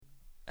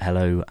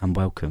Hello and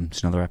welcome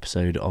to another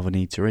episode of I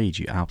Need to Read,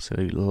 you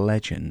absolute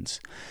legends.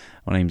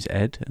 My name's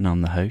Ed and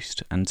I'm the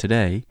host, and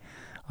today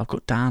I've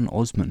got Dan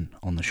Osman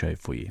on the show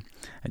for you.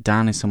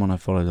 Dan is someone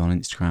I've followed on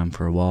Instagram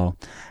for a while,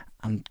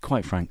 and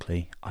quite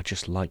frankly, I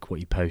just like what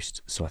he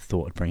posts, so I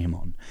thought I'd bring him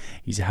on.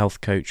 He's a health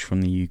coach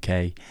from the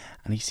UK,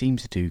 and he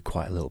seems to do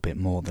quite a little bit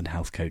more than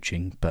health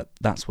coaching, but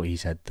that's what he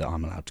said that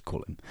I'm allowed to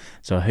call him.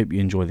 So I hope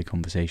you enjoy the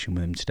conversation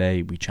with him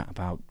today. We chat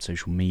about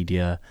social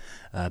media,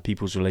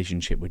 people's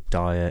relationship with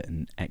diet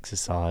and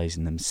exercise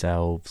and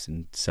themselves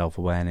and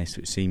self-awareness,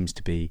 which seems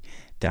to be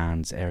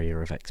Dan's area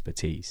of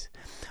expertise.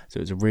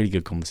 So it's a really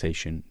good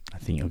conversation. I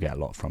think you'll get a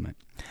lot from it.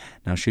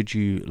 Now, should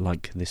you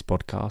like this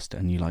podcast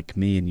and you like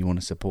me and you want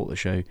to support the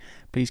show,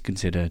 please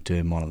consider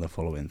doing one of the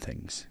following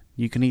things.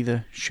 You can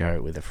either share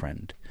it with a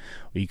friend,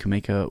 or you can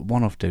make a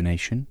one-off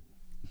donation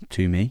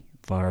to me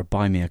via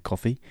Buy Me a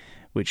Coffee,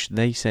 which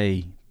they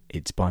say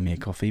it's Buy Me a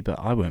Coffee, but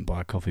I won't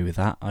buy a coffee with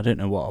that. I don't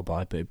know what I'll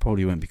buy, but it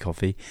probably won't be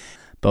coffee.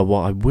 But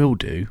what I will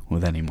do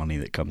with any money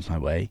that comes my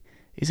way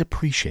is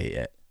appreciate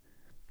it.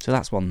 So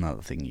that's one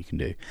other thing you can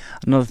do.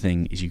 Another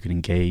thing is you can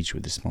engage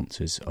with the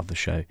sponsors of the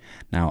show.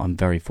 Now, I'm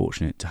very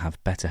fortunate to have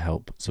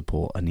BetterHelp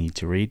support I Need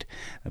to Read.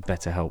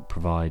 BetterHelp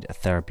provide a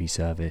therapy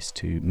service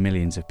to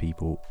millions of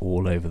people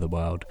all over the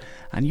world,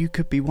 and you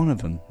could be one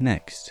of them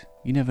next.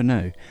 You never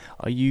know.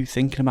 Are you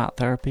thinking about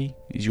therapy?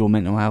 Is your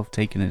mental health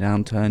taking a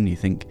downturn? You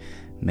think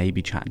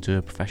maybe chatting to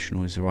a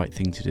professional is the right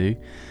thing to do?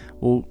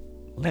 Well,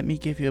 let me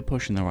give you a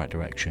push in the right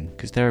direction,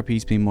 because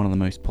therapy's been one of the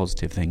most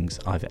positive things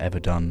I've ever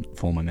done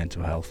for my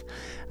mental health,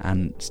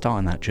 and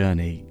starting that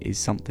journey is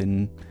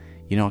something,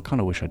 I kind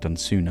of wish I'd done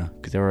sooner,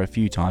 because there were a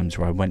few times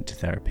where I went to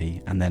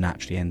therapy and then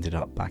actually ended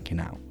up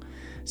backing out.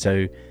 So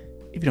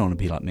if you don't want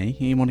to be like me,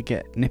 you want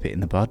to nip it in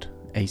the bud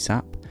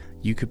ASAP,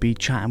 you could be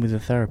chatting with a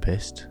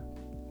therapist.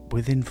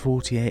 Within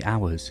 48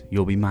 hours,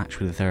 you'll be matched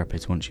with a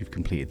therapist once you've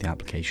completed the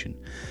application.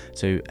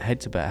 So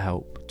head to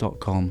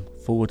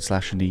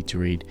betterhelp.com/I need to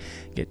read,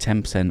 get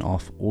 10%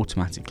 off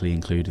automatically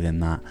included in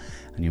that,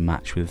 and you're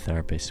matched with a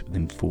therapist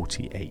within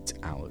 48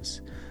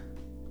 hours.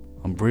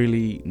 I'm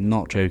really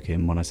not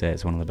joking when I say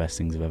it's one of the best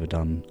things I've ever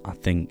done. I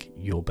think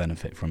you'll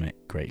benefit from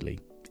it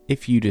greatly,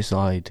 if you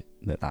decide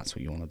that that's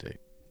what you want to do.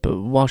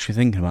 But whilst you're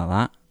thinking about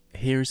that,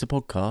 here is the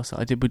podcast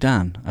I did with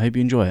Dan. I hope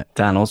you enjoy it.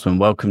 Dan Osman,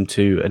 welcome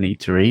to I Need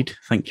to Read.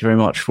 Thank you very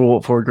much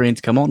for agreeing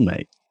to come on,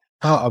 mate.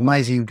 Oh,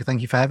 amazing.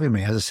 Thank you for having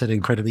me. As I said,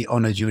 incredibly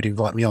honoured you would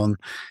invite me on.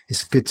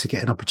 It's good to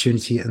get an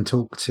opportunity and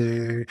talk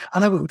to... I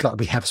know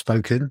we have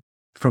spoken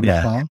from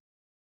afar.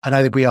 I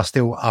know that we are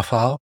still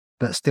afar,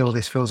 but still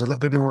this feels a little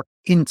bit more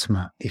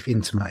intimate, if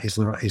intimate is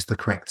the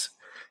correct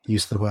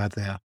use of the word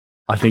there.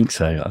 I think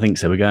so.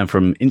 We're going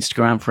from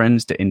Instagram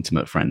friends to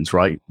intimate friends,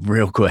 right?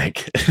 Real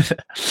quick.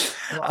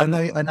 I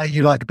know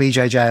you like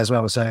BJJ as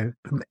well, so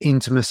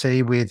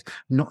intimacy with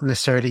not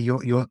necessarily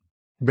your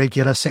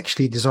regular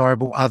sexually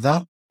desirable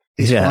other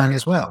is fine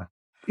as well.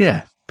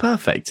 Yeah,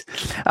 perfect.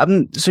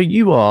 So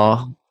you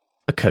are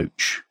a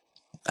coach,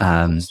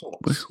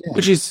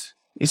 which is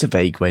a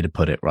vague way to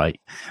put it, right?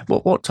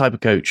 What type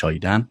of coach are you,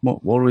 Dan?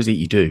 What is it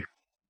you do?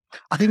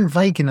 I think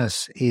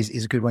vagueness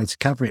is a good way to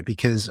cover it,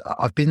 because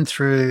I've been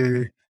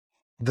through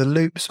the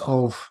loops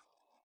of,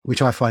 which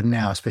I find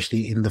now,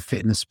 especially in the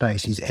fitness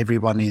space, is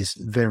everyone is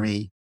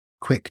very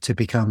quick to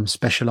become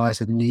specialized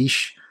and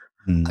niche.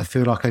 I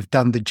feel like I've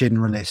done the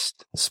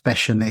generalist,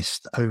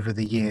 specialist over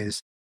the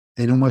years,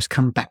 then almost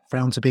come back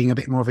round to being a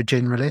bit more of a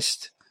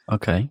generalist.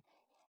 Okay.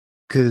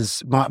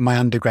 Because my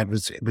undergrad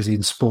was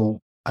in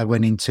sport. I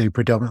went into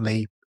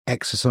predominantly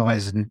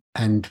exercise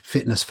and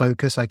fitness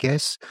focus, I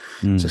guess.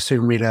 So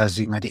soon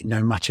realizing I didn't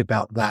know much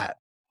about that,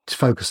 to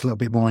focus a little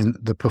bit more in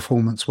the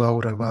performance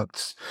world. I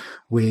worked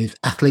with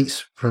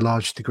athletes for a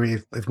large degree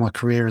of my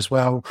career as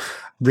well.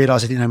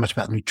 Realized I didn't know much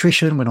about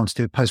nutrition, went on to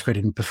do a postgrad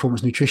in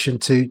performance nutrition,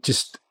 to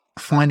just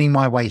finding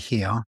my way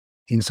here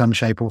in some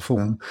shape or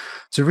form,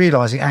 to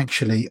realizing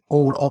actually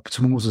all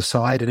optimals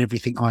aside and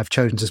everything I've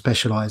chosen to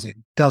specialize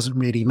in doesn't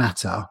really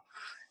matter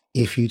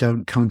if you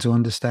don't come to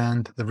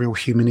understand the real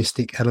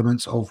humanistic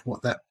elements of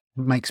what that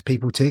makes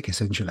people tick,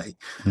 essentially.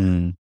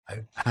 And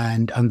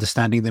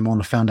understanding them on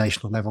a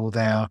foundational level,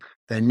 their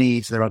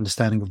needs, their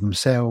understanding of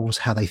themselves,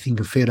 how they think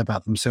and feel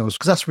about themselves,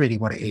 because that's really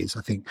what it is.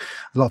 I think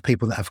a lot of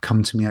people that have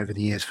come to me over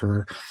the years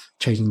for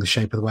changing the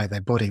shape of the way their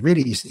body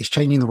really is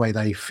changing the way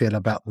they feel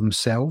about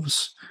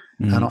themselves.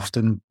 And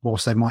often,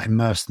 whilst they might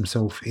immerse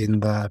themselves in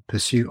the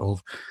pursuit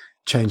of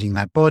changing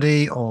their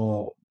body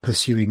or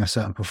pursuing a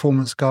certain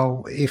performance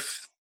goal,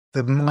 if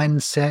the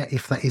mindset,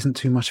 if that isn't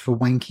too much of a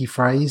wanky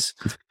phrase,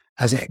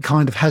 as it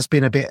kind of has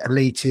been a bit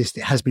elitist,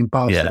 it has been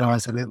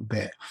bastardized a little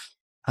bit,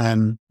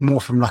 more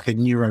from like a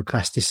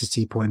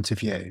neuroplasticity point of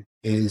view,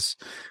 is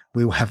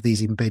we will have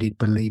these embedded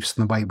beliefs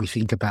in the way we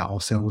think about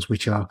ourselves,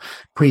 which are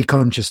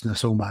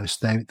pre-consciousness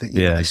almost.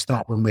 They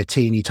start when we're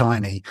teeny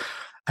tiny.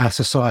 Our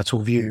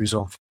societal views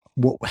of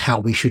how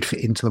we should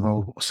fit into the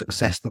world, what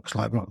success looks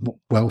like, what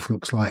wealth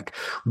looks like,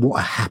 what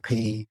a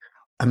happy,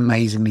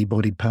 amazingly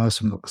bodied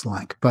person looks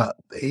like, but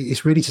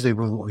it's really to do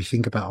with what we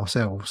think about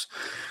ourselves.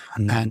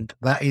 And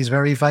that is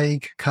very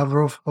vague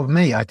cover of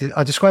me. I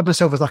describe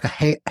myself as like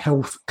a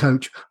health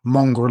coach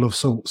mongrel of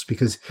sorts,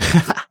 because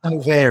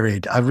I'm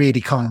varied. I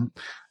really can't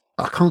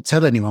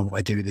tell anyone what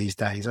I do these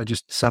days. I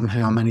just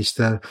somehow manage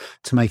to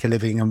make a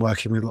living and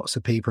working with lots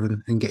of people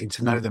and getting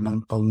to know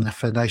them on a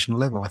foundational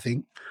level, I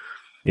think.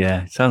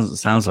 Yeah,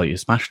 sounds like you're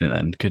smashing it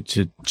then. Could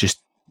you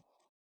just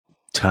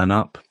turn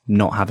up,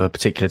 not have a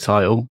particular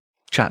title,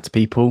 chat to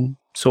people,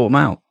 sort them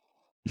out?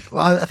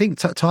 Well, I think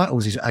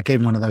titles is,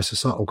 again, one of those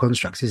societal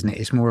constructs, isn't it?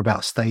 It's more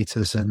about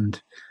status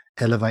and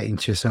elevating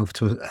to yourself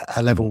to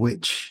a level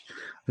which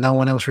no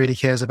one else really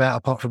cares about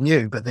apart from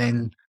you. But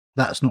then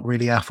that's not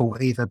really our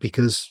fault either,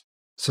 because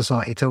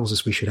society tells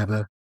us we should have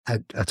a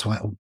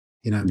title.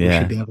 We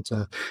should be able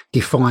to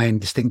define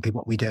distinctly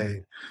what we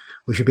do.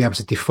 We should be able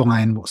to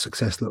define what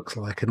success looks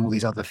like and all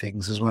these other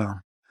things as well.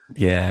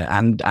 Yeah,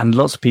 and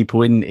lots of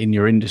people in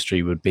your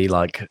industry would be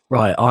like,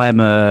 right, I am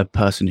a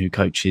person who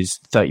coaches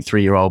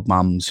 33-year-old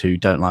mums who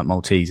don't like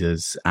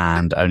Maltesers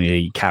and only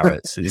eat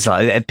carrots. It's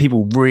like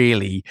people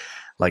really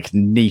like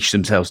niche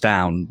themselves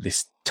down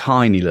this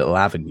tiny little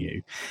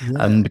avenue.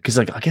 Yeah. Because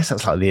like, I guess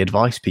that's like the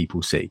advice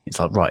people see. It's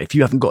like, right, if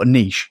you haven't got a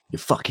niche, you're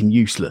fucking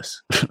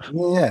useless.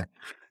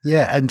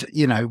 Yeah. And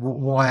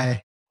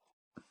why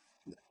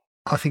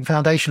I think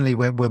foundationally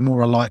we're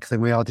more alike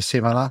than we are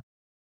dissimilar.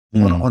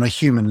 On a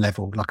human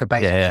level, like a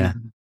basic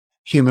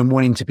human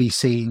wanting to be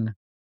seen,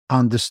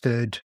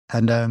 understood,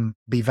 and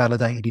be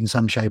validated in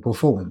some shape or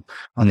form.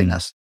 I think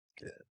that's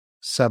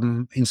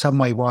in some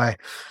way why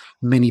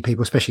many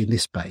people, especially in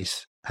this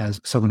space,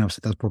 as someone else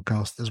that does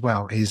podcasts as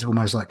well, is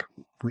almost like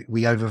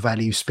we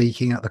overvalue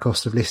speaking at the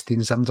cost of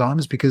listening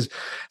sometimes, because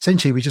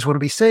essentially we just want to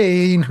be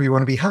seen, we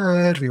want to be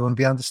heard, we want to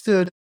be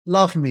understood,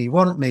 love me,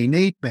 want me,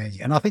 need me.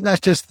 And I think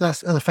that's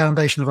the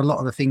foundation of a lot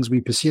of the things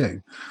we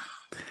pursue.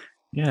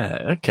 Yeah.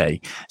 Okay.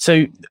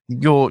 So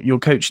your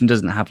coaching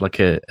doesn't have like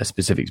a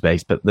specific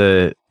space, but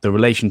the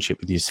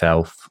relationship with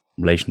yourself,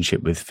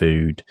 relationship with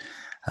food,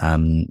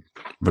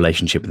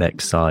 relationship with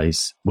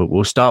exercise.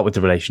 We'll start with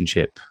the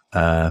relationship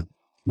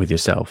with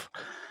yourself.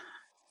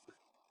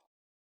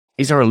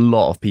 Is there a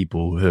lot of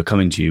people who are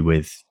coming to you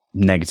with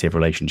negative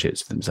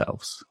relationships with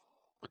themselves?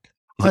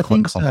 I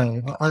think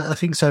so. I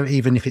think so.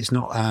 Even if it's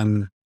not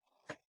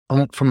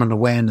from an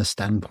awareness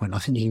standpoint, I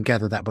think you can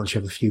gather that once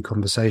you have a few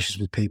conversations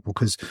with people,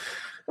 because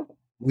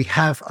we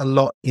have a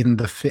lot in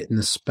the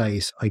fitness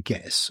space, I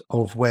guess,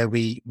 of where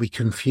we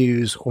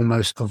confuse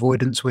almost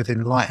avoidance with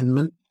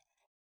enlightenment,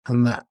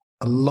 and that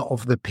a lot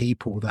of the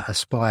people that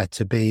aspire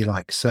to be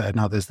like certain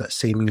others that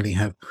seemingly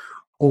have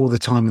all the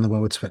time in the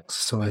world to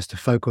exercise, to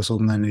focus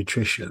on their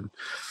nutrition.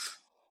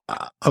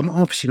 I'm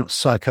obviously not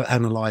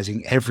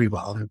psychoanalyzing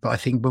everyone, but I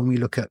think when we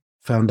look at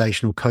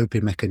foundational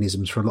coping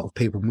mechanisms for a lot of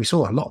people, and we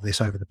saw a lot of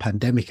this over the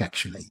pandemic,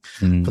 actually,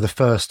 for the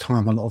first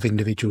time, a lot of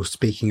individuals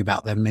speaking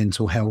about their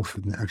mental health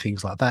and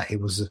things like that. It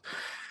was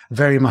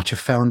very much a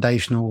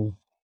foundational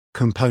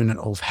component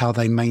of how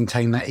they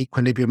maintain that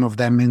equilibrium of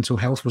their mental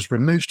health was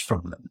removed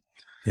from them.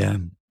 Yeah.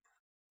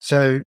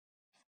 So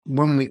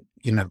when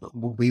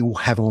we all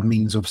have our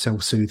means of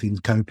self-soothing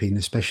coping,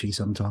 especially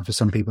sometimes for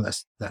some people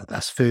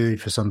that's food,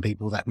 for some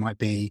people that might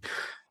be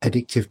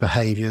addictive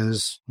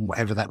behaviors,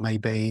 whatever that may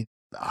be.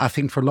 I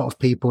think for a lot of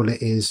people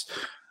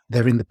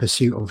they're in the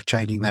pursuit of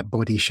changing their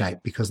body shape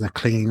because they're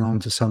clinging on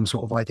to some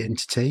sort of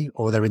identity,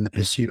 or they're in the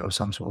pursuit of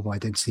some sort of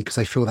identity because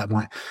they feel that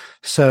might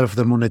serve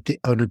them on a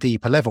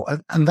deeper level.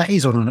 And that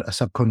is on a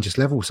subconscious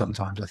level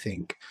sometimes, I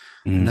think.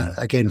 And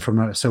again, from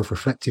a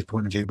self-reflective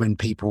point of view, when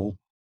people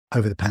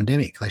over the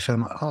pandemic, they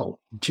felt like, oh,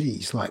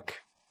 geez, like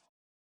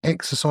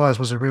exercise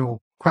was a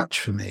real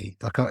crutch for me.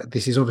 Like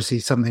this is obviously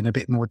something a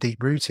bit more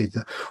deep rooted,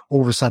 that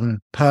all of a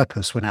sudden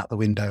purpose went out the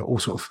window, all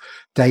sort of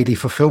daily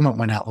fulfillment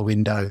went out the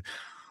window.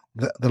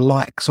 The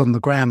likes on the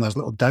gram, those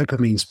little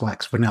dopamine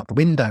spikes went out the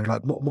window.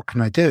 Like, what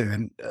can I do?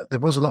 And there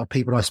was a lot of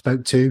people I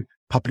spoke to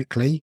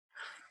publicly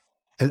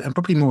and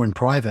probably more in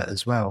private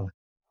as well.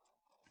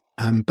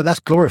 But that's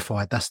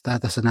glorified. That's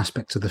an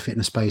aspect of the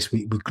fitness space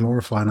we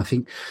glorify. And I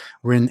think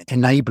we're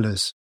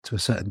enablers to a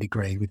certain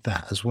degree with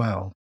that as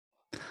well.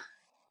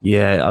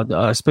 Yeah,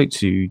 I spoke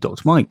to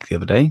Dr. Mike the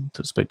other day.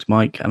 I spoke to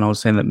Mike, and I was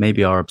saying that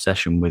maybe our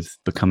obsession with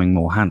becoming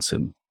more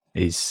handsome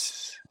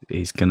is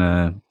going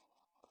to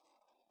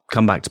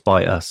come back to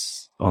bite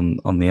us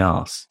on the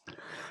arse.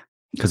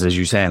 Because as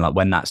you're saying, like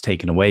when that's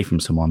taken away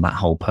from someone, that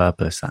whole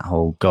purpose, that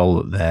whole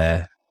goal that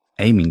they're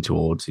aiming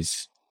towards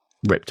is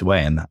ripped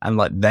away. And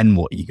like, then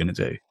what are you going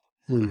to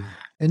do?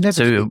 It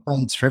never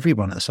fades for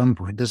everyone at some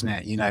point, doesn't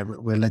it?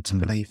 We're led to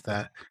believe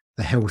that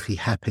the healthy,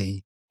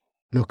 happy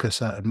look a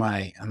certain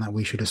way and that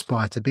we should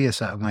aspire to be a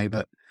certain way.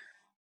 But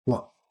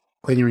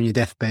when you're in your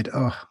deathbed,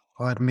 I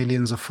had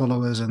millions of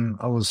followers and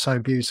I was so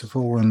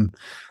beautiful, and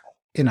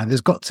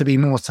there's got to be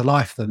more to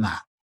life than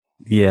that.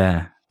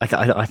 Yeah.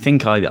 I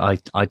think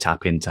I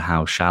tap into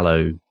how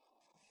shallow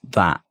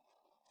that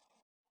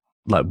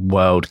like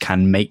world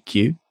can make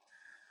you.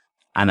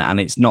 And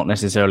it's not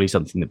necessarily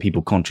something that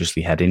people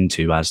consciously head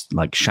into as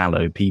like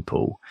shallow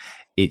people.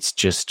 it's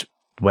just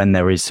when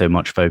there is so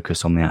much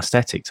focus on the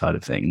aesthetic side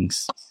of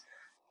things,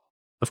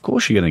 of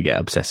course you're going to get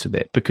obsessed with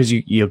it, because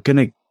you're going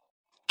to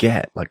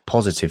get like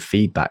positive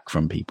feedback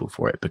from people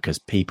for it, because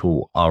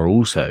people are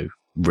also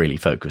really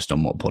focused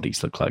on what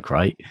bodies look like,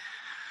 right?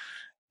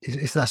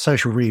 It's that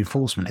social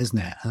reinforcement, isn't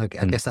it? I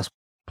guess that's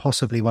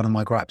possibly one of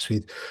my gripes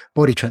with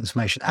body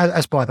transformation.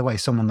 As by the way,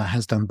 someone that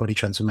has done body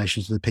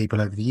transformations with people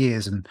over the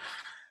years, and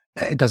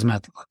it doesn't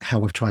matter how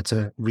we've tried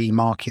to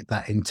remarket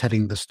that in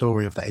telling the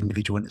story of that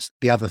individual, and it's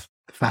the other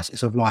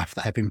facets of life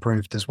that have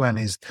improved as well,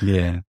 is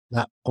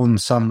that on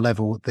some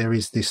level there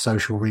is this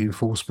social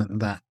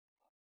reinforcement that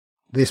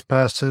this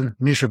person,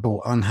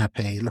 miserable,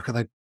 unhappy, look at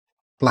the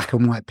black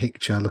and white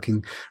picture,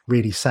 looking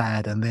really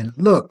sad, and then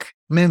look,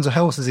 mental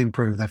health has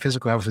improved, their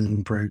physical health has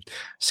improved,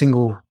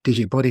 single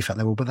digit body fat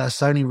level, but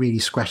that's only really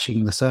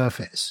scratching the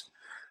surface.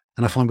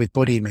 And I find with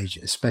body image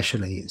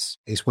especially,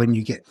 it's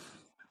when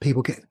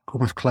people get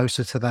almost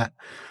closer to that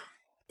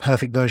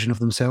perfect version of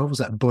themselves,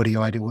 that body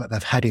ideal that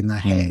they've had in their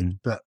head,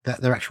 but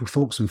that their actual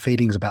thoughts and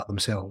feelings about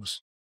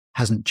themselves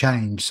hasn't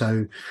changed.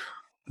 So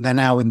they're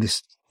now in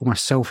this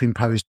almost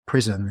self-imposed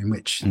prison in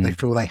which they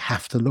feel they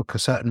have to look a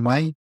certain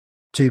way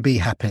to be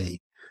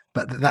happy.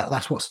 But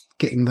that's what's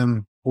getting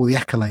them all the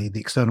accolade, the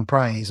external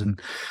praise.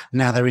 And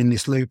now they're in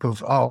this loop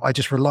of, I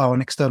just rely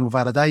on external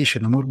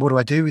validation. And what do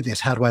I do with this?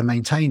 How do I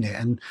maintain it?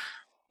 And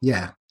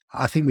yeah,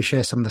 I think we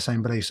share some of the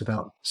same beliefs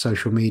about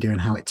social media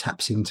and how it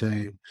taps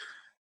into.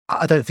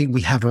 I don't think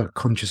we have a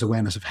conscious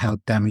awareness of how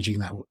damaging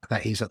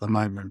that is at the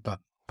moment, but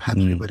perhaps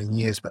we will in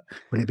years. But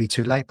will it be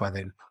too late by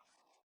then?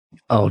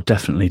 Oh,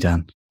 definitely,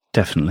 Dan.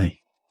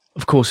 Definitely.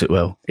 Of course it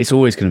will. It's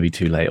always going to be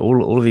too late.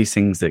 All of these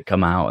things that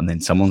come out, and then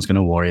someone's going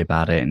to worry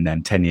about it, and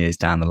then 10 years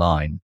down the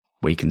line,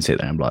 we can sit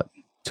there and be like,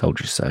 told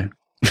you so.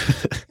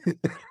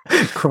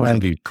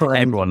 Crying.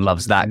 Everyone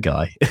loves that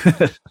guy.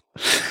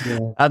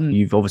 Yeah.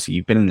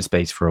 You've been in the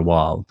space for a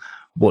while.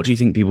 What do you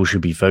think people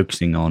should be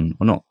focusing on,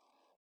 or not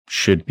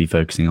should be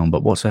focusing on,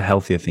 but what's a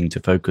healthier thing to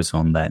focus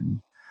on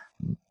then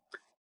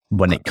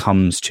when it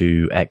comes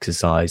to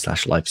exercise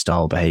 /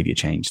 lifestyle, behavior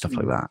change, stuff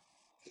like that?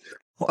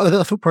 Well,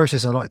 the thought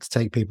process I like to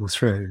take people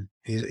through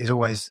is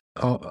always,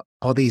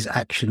 are these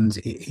actions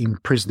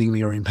imprisoning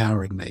me or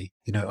empowering me?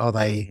 Are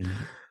they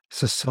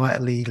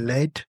societally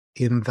led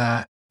in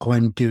that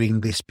I'm doing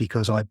this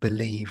because I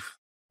believe,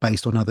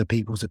 based on other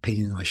people's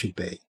opinion, I should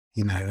be,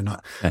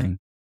 and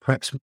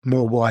perhaps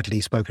more widely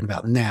spoken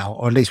about now,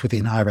 or at least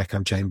within our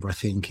echo chamber, I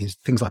think, is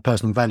things like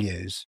personal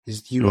values.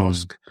 Is you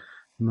ask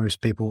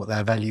most people what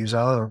their values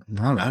are,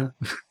 I don't know.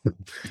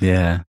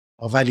 Yeah.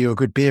 I value a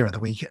good beer at the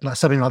weekend, like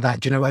something like that.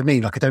 Do you know what I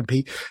mean? Like, I don't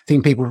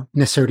think people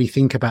necessarily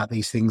think about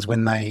these things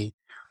when they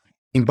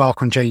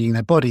embark on changing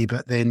their body.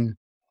 But then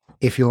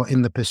if you're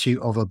in the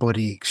pursuit of a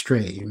body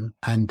extreme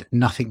and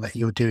nothing that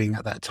you're doing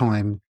at that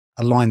time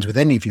aligns with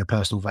any of your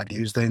personal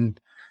values, then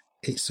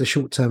it's a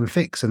short-term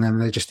fix. And then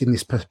they're just in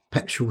this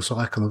perpetual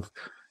cycle of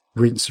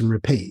rinse and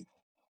repeat.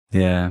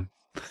 Yeah.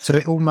 So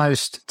it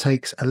almost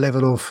takes a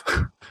level of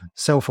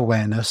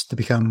self-awareness to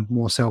become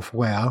more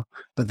self-aware.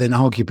 But then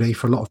arguably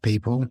for a lot of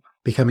people,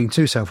 becoming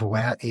too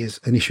self-aware is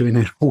an issue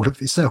in all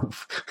of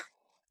itself.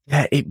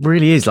 Yeah, it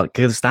really is, like,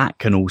 because that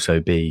can also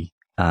be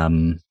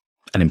an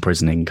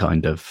imprisoning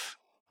kind of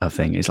a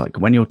thing. It's like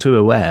when you're too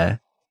aware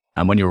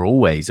and when you're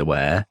always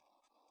aware,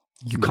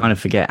 you kind of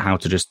forget how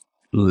to just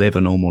live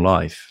a normal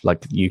life.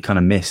 Like, you kind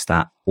of miss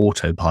that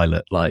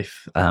autopilot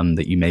life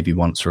that you maybe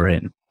once were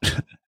in.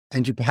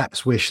 And you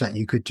perhaps wish that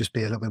you could just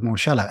be a little bit more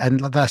shallow. And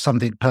that's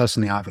something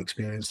personally I've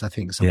experienced, I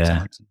think,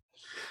 sometimes. Yeah.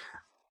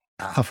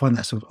 I find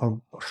that sort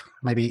of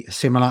maybe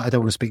similar. I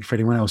don't want to speak for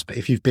anyone else, but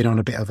if you've been on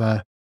a bit of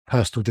a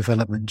personal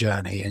development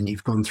journey and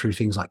you've gone through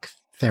things like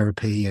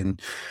therapy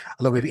and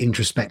a little bit of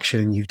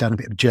introspection, you've done a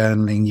bit of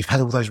journaling, you've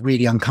had all those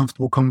really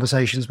uncomfortable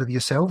conversations with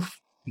yourself.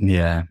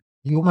 Yeah.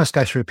 You almost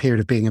go through a period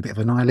of being a bit of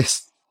a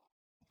nihilist.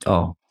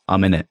 Oh,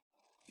 I'm in it.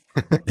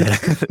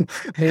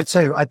 Me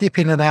too. I dip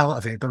in and out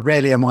of it, but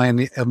rarely am I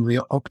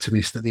the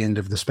optimist at the end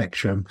of the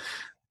spectrum.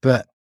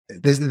 But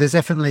there's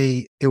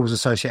definitely ills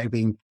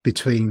associated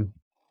between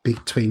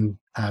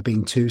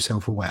being too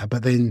self-aware.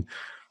 But then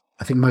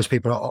I think most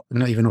people are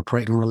not even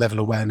operating on a level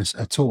of awareness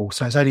at all.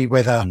 So it's only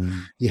whether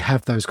you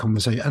have those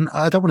conversations. And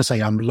I don't want to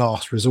say I'm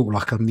last resort,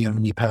 like I'm the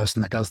only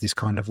person that does this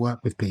kind of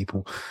work with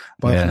people.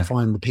 But I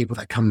find the people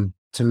that come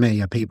to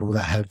me are people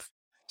that have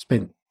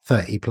spent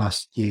 30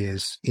 plus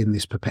years in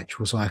this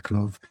perpetual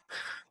cycle of,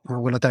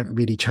 I don't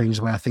really change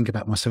the way I think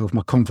about myself.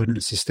 My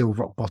confidence is still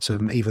rock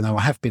bottom, even though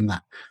I have been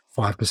that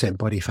 5%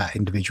 body fat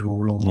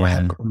individual, or I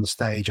have got on the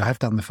stage, I have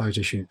done the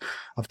photo shoot,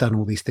 I've done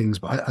all these things,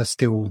 but I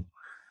still,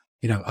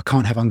 I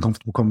can't have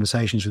uncomfortable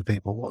conversations with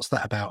people. What's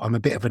that about? I'm a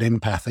bit of an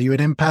empath. Are you an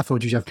empath, or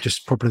do you have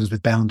just problems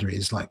with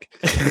boundaries? Like,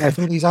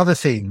 all these other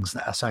things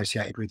that are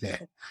associated with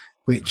it,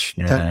 which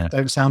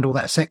don't sound all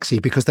that sexy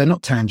because they're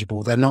not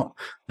tangible. They're not,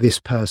 this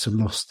person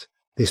lost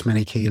this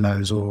many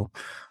kilos, or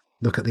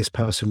look at this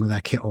person with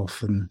their kit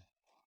off. And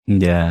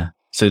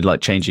so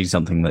like changing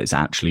something that's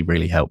actually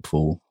really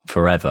helpful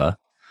forever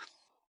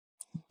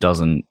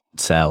doesn't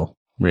sell,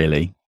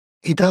 really.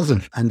 It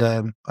doesn't. And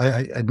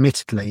I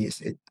admittedly,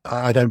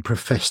 I don't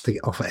profess to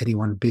offer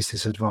anyone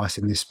business advice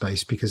in this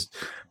space because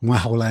my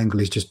whole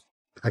angle is just,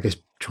 I guess,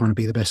 trying to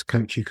be the best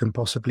coach you can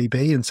possibly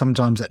be. And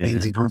sometimes that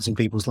means enhancing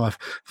people's life.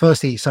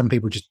 Firstly, some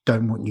people just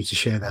don't want you to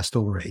share their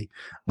story.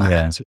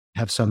 I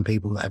have some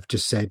people that have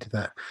just said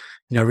that,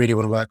 I really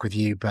want to work with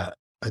you, but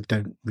I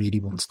don't really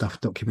want stuff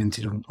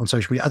documented on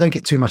social media. I don't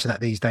get too much of that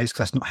these days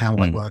because that's not how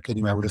I work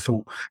anyway. I would have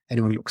thought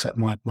anyone looks at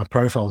my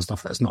profile and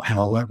stuff, that's not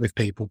how I work with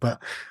people.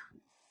 But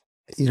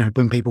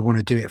when people want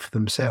to do it for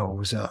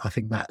themselves, I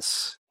think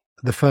that's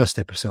the first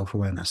step of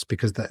self-awareness,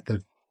 because that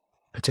they've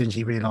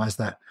potentially realised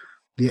that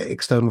the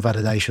external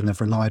validation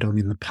they've relied on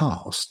in the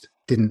past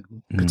didn't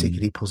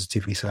particularly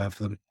positively serve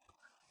them.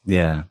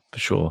 Yeah, for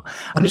sure.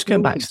 I'm just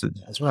going back to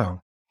that as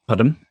well.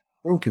 Pardon?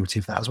 We're all guilty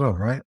of that as well,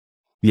 right?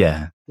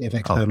 Yeah. Of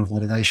external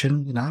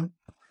validation,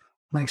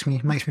 makes me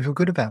feel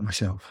good about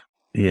myself.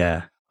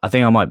 Yeah. I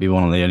think I might be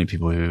one of the only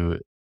people who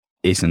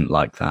isn't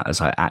like that,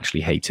 as I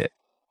actually hate it.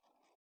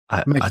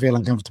 It makes me feel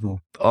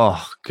uncomfortable.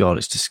 Oh God,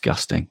 it's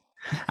disgusting.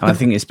 And I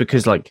think it's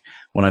because, like,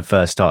 when I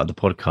first started the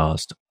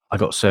podcast, I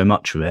got so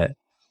much of it.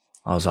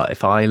 I was like,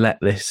 if I let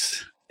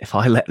this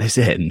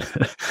in,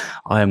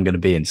 I am going to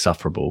be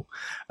insufferable.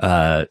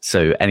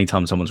 So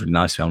anytime someone's really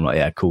nice to me, I'm like,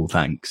 yeah, cool,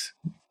 thanks.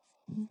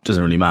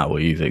 Doesn't really matter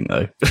what you think,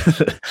 though.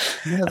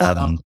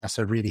 That's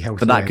a really healthy.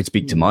 But that could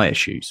speak to my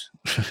issues.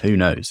 Who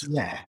knows?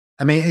 Yeah.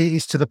 I mean,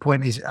 it's to the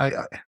point is,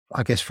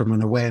 I guess from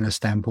an awareness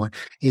standpoint,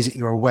 is that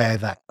you're aware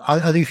that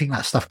I do think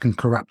that stuff can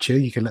corrupt you.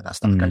 You can let that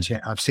stuff go to you.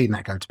 I've seen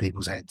that go to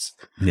people's heads.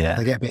 Yeah.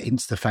 They get a bit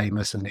insta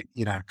famous and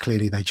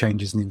clearly they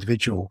change as an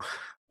individual.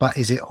 But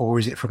is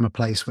it from a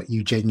place where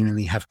you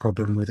genuinely have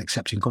problem with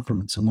accepting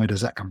compliments, and where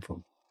does that come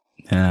from?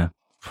 Yeah.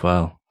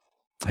 Well,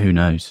 who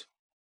knows?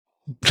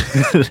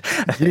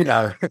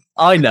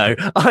 I know.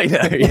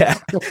 Yeah.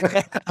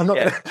 I'm not.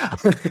 Yeah.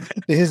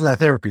 This isn't a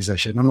therapy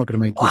session. I'm not going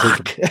to make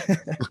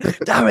you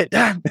damn it.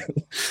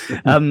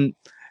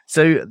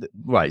 So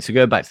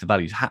go back to the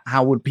values.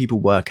 How would people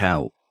work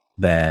out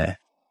their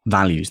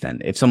values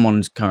then? If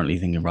someone's currently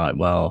thinking, right,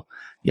 well,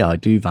 yeah, I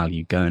do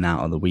value going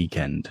out on the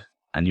weekend,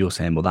 and you're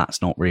saying, well,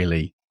 that's not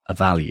really a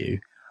value,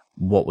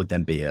 what would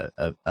then be a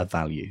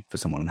value for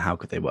someone, and how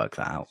could they work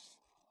that out?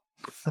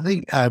 I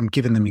think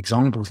giving them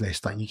examples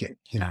list, like you get,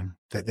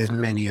 that there's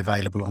many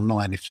available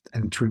online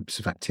and troops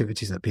of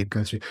activities that people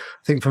go through.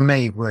 I think for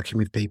me, working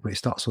with people, it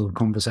starts on a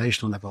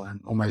conversational level, and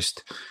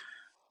almost,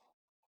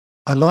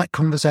 I like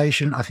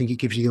conversation. I think it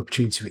gives you the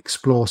opportunity to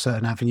explore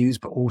certain avenues,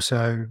 but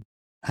also,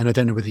 and I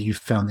don't know whether you've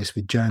found this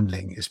with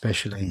journaling,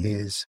 especially,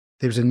 is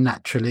there's a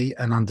naturally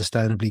and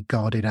understandably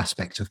guarded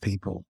aspect of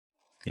people.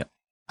 Yeah.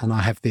 And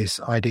I have this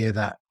idea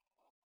that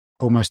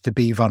almost to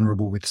be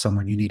vulnerable with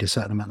someone, you need a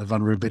certain amount of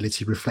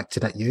vulnerability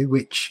reflected at you,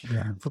 which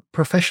for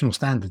professional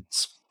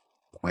standards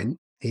point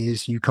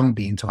is you can't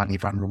be entirely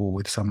vulnerable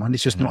with someone.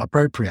 It's just not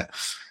appropriate.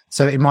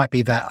 So it might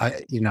be that,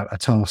 a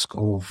task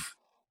of,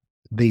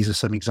 these are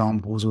some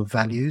examples of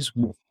values.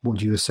 What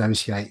do you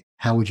associate?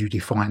 How would you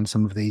define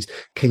some of these?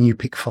 Can you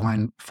pick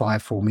five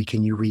for me?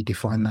 Can you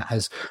redefine that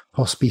as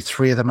possibly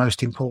 3 of the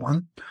most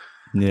important?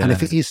 Yeah. And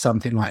if it is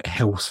something like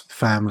health,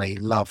 family,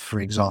 love,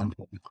 for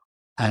example,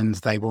 and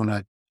they want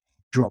to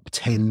drop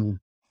 10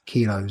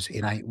 kilos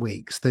in 8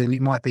 weeks, then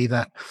it might be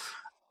that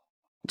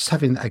just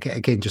having,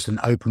 again, just an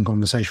open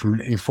conversation from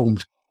an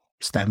informed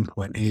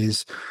standpoint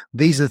is,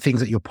 these are the things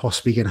that you're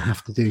possibly going to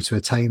have to do to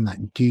attain that.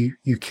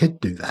 You could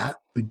do that,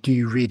 but do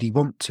you really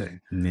want to?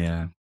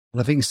 Yeah.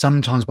 And I think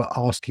sometimes by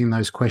asking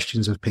those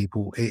questions of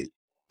people,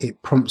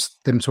 it prompts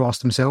them to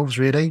ask themselves,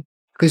 really.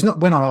 Because not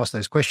when I ask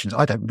those questions,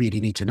 I don't really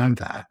need to know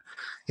that.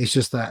 It's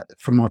just that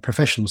from my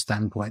professional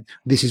standpoint,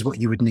 this is what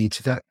you would need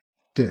to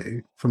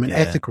do from an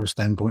ethical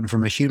standpoint,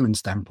 from a human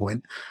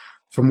standpoint,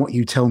 from what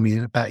you tell me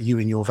about you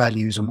and your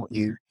values and what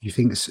you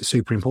think is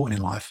super important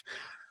in life.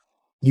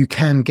 You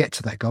can get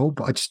to that goal,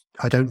 but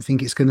I don't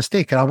think it's going to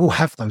stick. And I will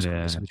have those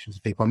conversations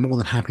with people. I'm more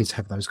than happy to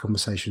have those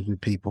conversations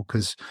with people,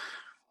 because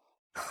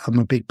I'm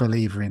a big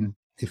believer in,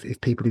 if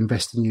people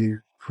invest in you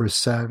for a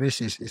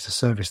service, it's a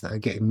service that they're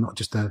getting, not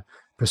just a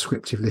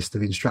prescriptive list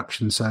of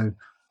instructions. So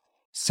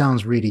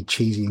sounds really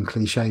cheesy and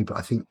cliche, but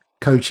I think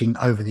coaching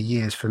over the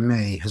years for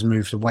me has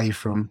moved away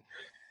from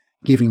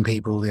giving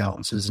people the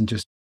answers and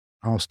just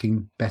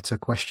asking better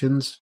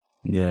questions.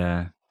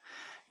 Yeah.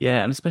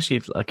 And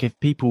especially if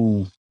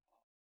people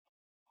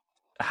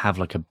have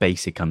like a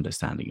basic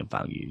understanding of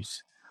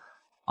values,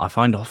 I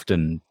find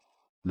often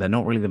they're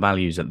not really the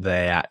values that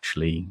they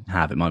actually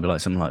have. It might be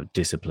like something like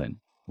discipline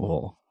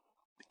or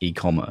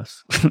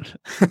e-commerce.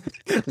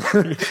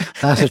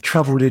 That's a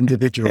troubled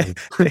individual.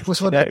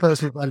 What's one of the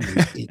personal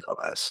values?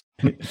 E-commerce.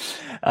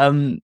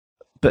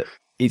 But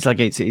it's like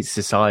it's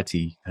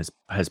society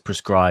has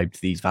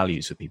prescribed these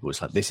values for people.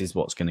 It's like, this is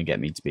what's going to get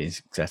me to be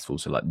successful.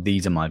 So like,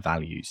 these are my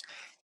values,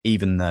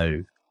 even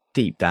though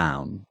deep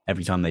down,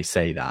 every time they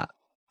say that,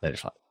 they're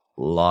just like,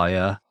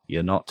 liar,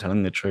 you're not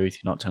telling the truth.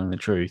 You're not telling the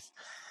truth.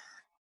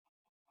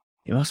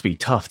 It must be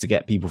tough to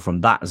get people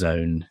from that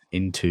zone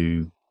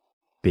into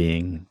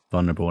being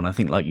vulnerable. And I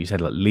think, like you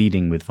said, like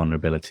leading with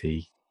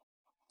vulnerability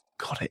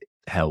God, it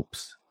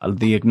helps.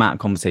 The amount of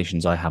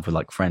conversations I have with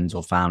like friends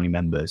or family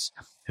members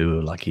who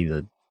are like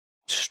either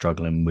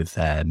struggling with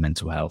their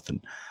mental health,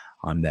 and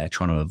I'm there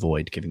trying to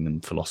avoid giving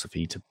them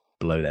philosophy to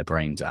blow their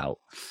brains out.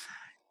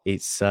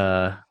 It's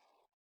I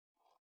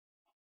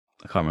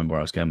can't remember where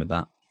I was going with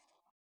that.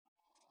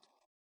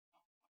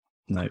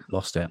 No,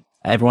 lost it.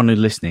 Everyone who's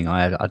listening,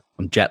 I'm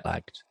jet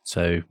lagged,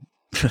 so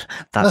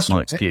that's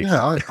my excuse.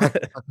 Yeah, I can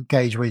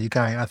gauge where you're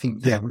going. I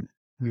think, yeah,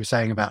 we were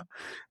saying about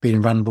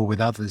being vulnerable with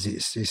others.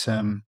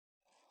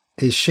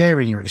 It's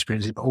sharing your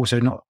experiences, but also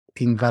not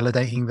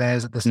invalidating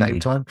theirs at the same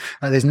time.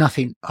 I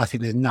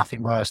think there's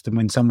nothing worse than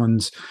when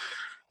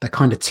they're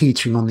kind of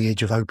teetering on the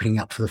edge of opening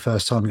up for the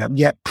first time and go,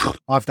 yeah,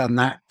 I've done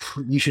that.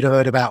 You should have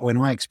heard about when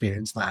I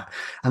experienced that.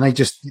 And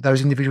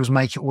those individuals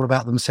make it all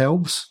about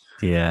themselves.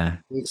 Yeah.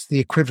 It's the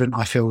equivalent,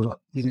 I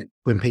feel,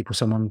 when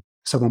someone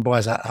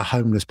buys a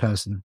homeless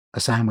person a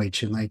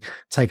sandwich and they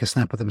take a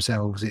snap of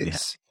themselves.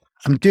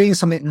 I'm doing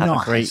something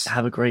nice.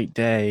 Have a great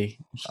day.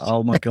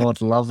 Oh my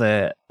God, love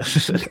it.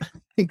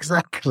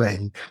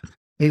 Exactly.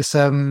 It's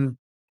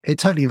it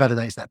totally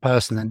invalidates that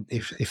person. And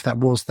if that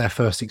was their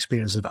first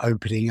experience of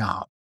opening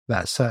up,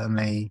 that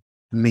certainly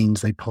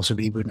means they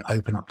possibly wouldn't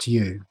open up to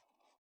you.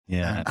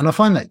 Yeah. And I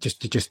find that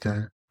just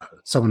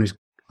someone who's,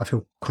 I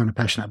feel kind of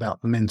passionate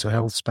about the mental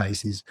health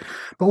spaces,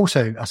 but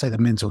also I say the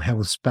mental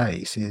health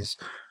space is,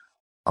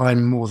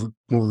 I'm more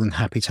than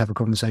happy to have a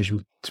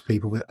conversation to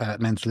people with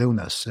mental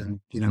illness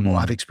and,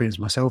 what I've experienced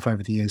myself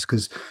over the years,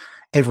 because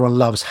everyone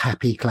loves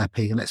happy,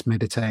 clappy, let's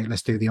meditate,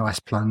 let's do the ice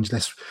plunge,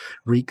 let's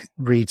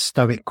read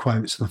Stoic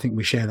quotes. And I think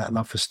we share that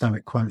love for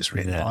Stoic quotes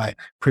written by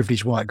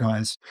privileged white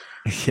guys,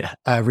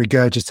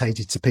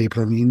 regurgitated to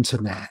people on the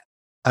internet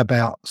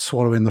about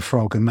swallowing the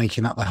frog and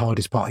making that the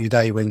hardest part of your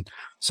day when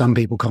some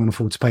people can't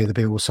afford to pay the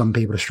bills, some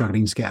people are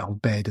struggling to get out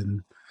of bed.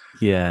 And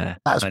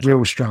that's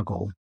real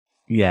struggle.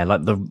 Yeah,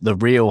 like the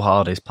real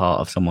hardest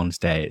part of someone's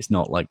day. It's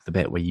not like the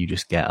bit where you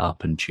just get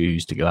up and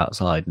choose to go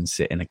outside and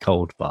sit in a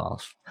cold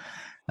bath.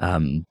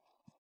 And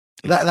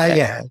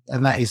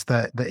that is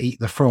the eat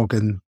the frog.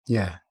 And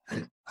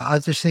I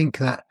just think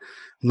that,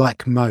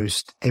 like a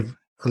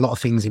lot of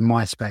things in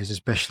my space,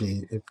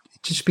 especially, it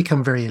just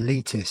become very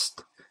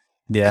elitist.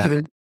 Yeah,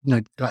 even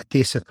like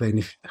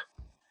discipline.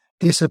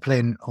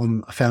 Discipline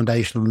on a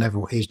foundational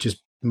level is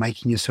just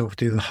making yourself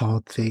do the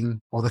hard thing,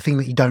 or the thing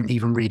that you don't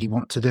even really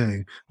want to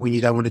do when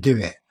you don't want to do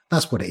it.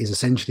 That's what it is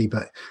essentially.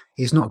 But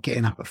it's not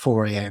getting up at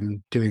 4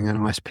 a.m, doing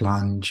an ice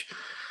plunge,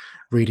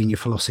 reading your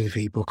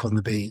philosophy book on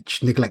the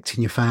beach,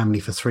 neglecting your family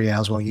for 3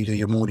 hours while you do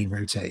your morning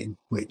routine,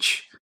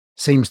 which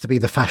seems to be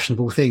the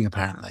fashionable thing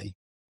apparently.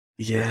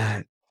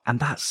 Yeah. And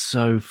that's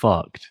so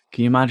fucked.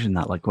 Can you imagine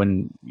that? Like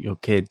when your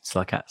kid's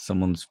like at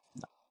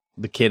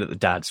the kid at the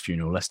dad's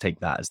funeral, let's take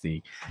that as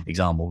the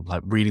example,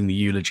 like reading the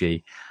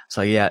eulogy.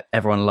 So yeah,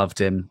 everyone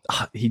loved him.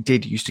 He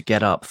used to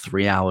get up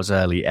 3 hours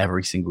early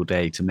every single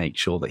day to make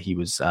sure that he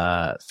was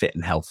fit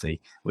and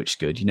healthy, which is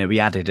good. We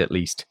added at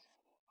least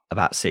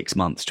about 6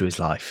 months to his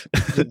life.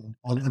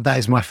 That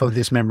is my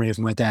fondest memory of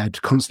my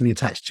dad, constantly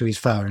attached to his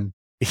phone,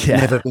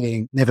 never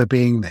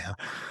being there.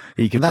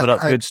 He could put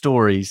up good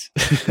stories.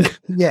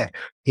 Yeah,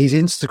 his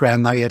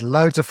Instagram though, he had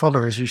loads of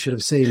followers. You should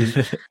have seen.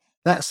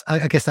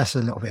 I guess that's a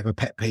little bit of a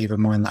pet peeve of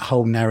mine, that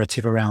whole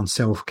narrative around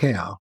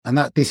self-care. And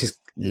this is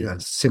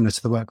similar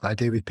to the work that I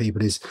do with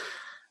people, is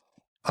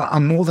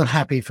I'm more than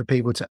happy for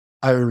people to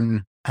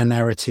own a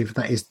narrative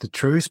that is the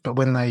truth, but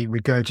when they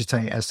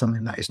regurgitate it as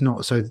something that is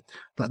not. So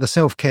like the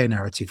self-care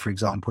narrative, for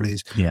example,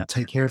 is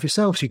take care of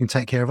yourself so you can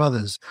take care of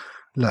others.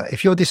 Look,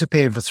 if you're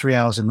disappearing for 3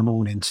 hours in the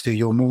morning to do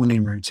your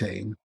morning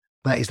routine,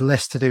 that is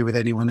less to do with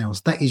anyone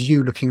else. That is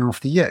you looking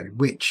after you,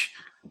 which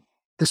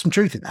there's some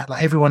truth in that.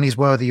 Like everyone is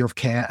worthy of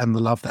care and the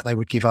love that they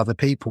would give other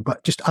people,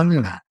 but just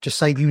own that. Just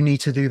say you need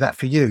to do that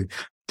for you.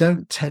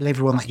 Don't tell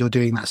everyone that you're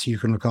doing that so you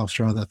can look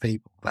after other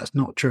people. That's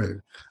not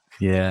true.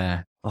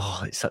 Yeah.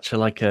 Oh, it's such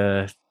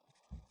a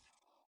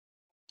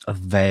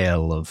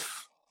veil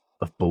of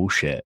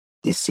bullshit.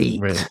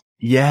 Deceit. Really.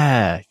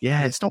 Yeah.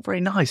 It's not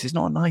very nice. It's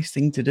not a nice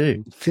thing to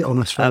do. Fit on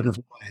a throne of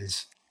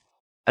lies.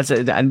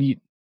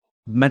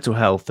 Mental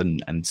health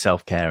and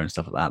self-care and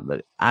stuff like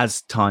that,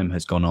 as time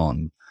has gone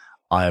on,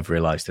 I have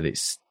realized that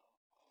it's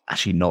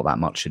actually not that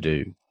much to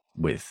do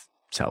with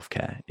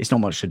self-care. It's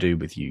not much to do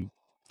with you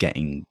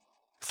getting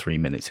 3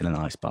 minutes in an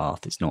ice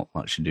bath. It's not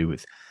much to do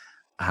with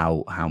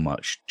how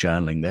much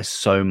journaling. There's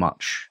so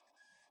much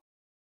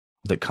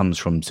that comes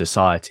from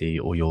society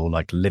or your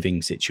like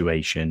living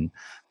situation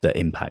that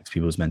impacts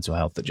people's mental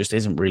health that just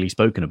isn't really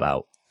spoken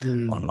about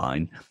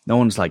online. No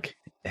one's like,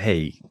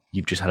 hey,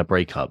 you've just had a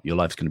breakup, your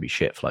life's going to be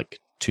shit for like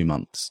 2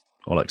 months,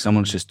 or like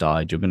someone's just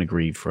died, you're going to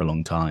grieve for a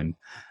long time.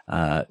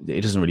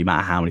 It doesn't really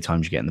matter how many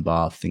times you get in the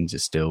bath, things are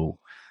still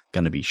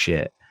going to be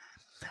shit.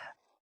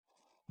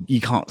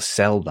 You can't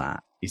sell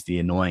that, is the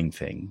annoying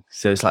thing.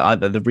 So it's like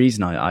the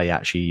reason I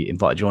actually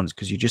invited you on is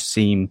because you just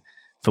seem,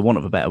 for want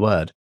of a better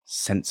word,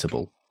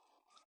 sensible.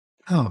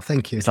 Oh,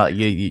 thank you. It's like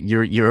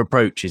your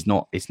approach is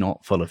not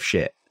full of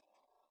shit.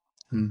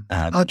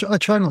 I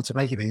try not to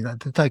make it be.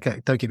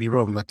 Don't get me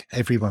wrong. Like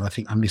everyone, I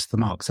think I miss the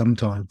mark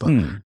sometimes, but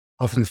I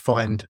often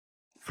find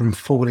from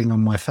falling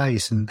on my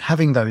face and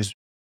having those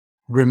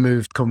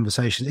removed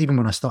conversations, even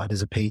when I started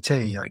as a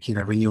PT, like,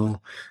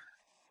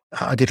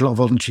 I did a lot of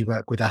voluntary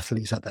work with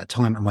athletes at that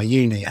time at my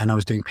uni, and I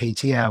was doing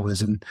PT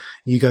hours, and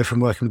you go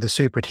from working with a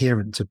super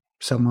adherent to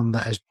someone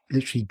that has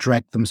literally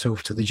dragged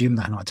themselves to the gym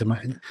that night,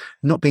 to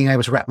not being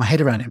able to wrap my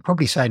head around it, and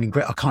probably saying,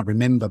 I can't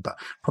remember, but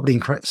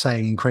probably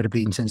saying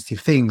incredibly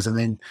insensitive things. And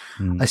then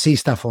I see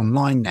stuff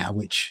online now,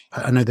 which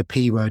I know the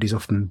P word is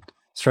often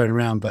thrown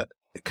around, but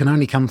it can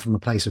only come from a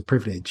place of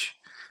privilege,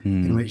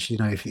 in which,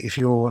 if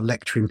you're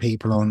lecturing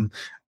people on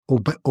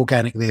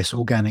organic this,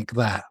 organic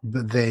that,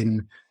 but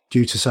then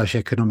due to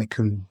socioeconomic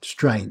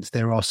constraints,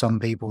 there are some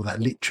people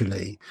that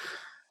literally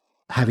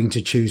having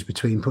to choose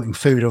between putting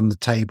food on the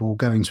table,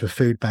 going to a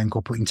food bank,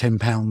 or putting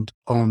 £10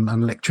 on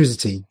an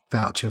electricity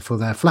voucher for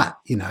their flat,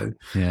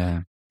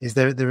 Yeah. Is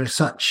there is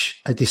such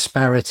a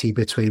disparity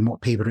between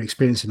what people are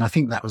experiencing. I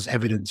think that was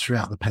evident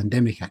throughout the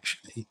pandemic,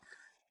 actually,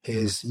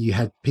 is you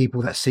had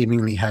people that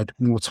seemingly had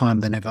more time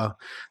than ever,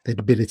 the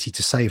ability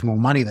to save more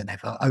money than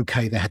ever.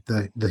 Okay, they had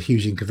the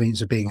huge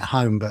inconvenience of being at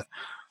home, but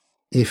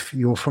if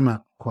you're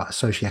from quite a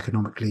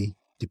socioeconomically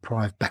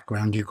deprived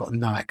background, you've got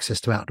no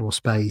access to outdoor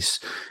space,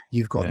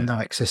 you've got no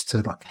access to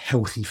like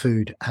healthy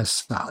food as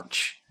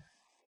such,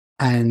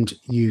 and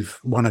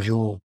one of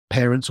your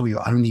parents or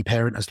your only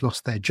parent has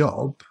lost their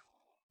job,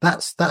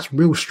 that's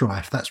real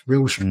strife, that's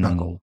real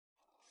struggle,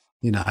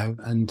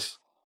 and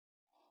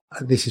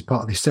this is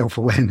part of this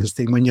self-awareness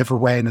thing. When you have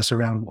awareness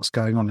around what's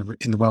going on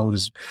in the world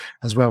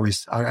as well,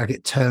 is I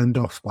get turned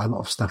off by a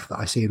lot of stuff that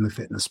I see in the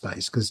fitness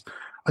space because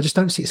I just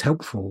don't see it's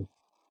helpful.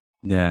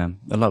 Yeah.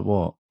 Like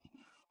what?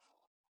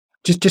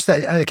 Just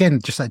that, again,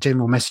 just that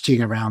general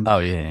messaging around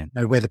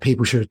whether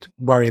people should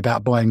worry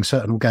about buying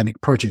certain organic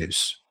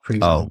produce, for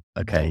example.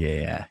 Oh,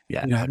 okay.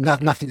 Yeah.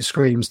 Nothing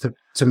screams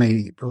to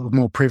me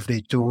more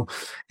privileged, or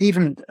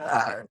even,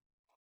 I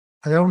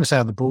don't want to say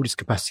on the broadest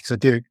capacity, because I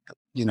do,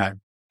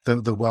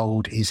 the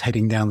world is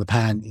heading down the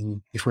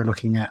pan if we're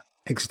looking at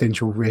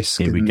existential risk.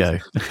 Here we go.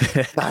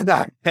 No,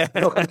 not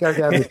going to go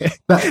down there.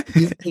 But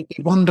it's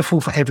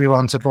wonderful for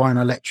everyone to buy an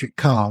electric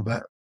car,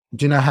 but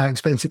do you know how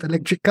expensive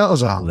electric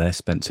cars are? Well, they're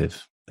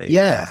expensive.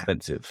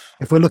 Expensive.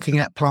 If we're looking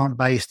at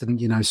plant-based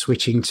and,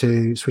 switching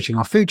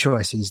our food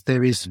choices,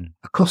 there is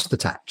a cost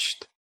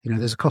attached.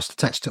 There's a cost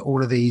attached to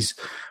all of these,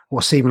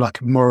 what seem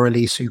like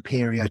morally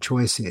superior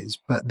choices,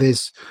 but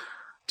there's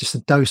just a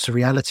dose of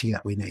reality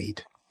that we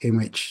need, in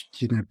which,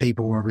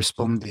 people are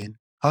responding.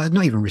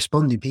 Not even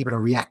responding, people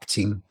are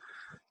reacting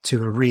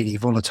to a really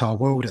volatile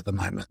world at the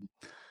moment.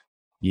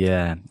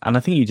 Yeah. And I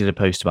think you did a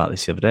post about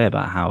this the other day,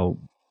 about how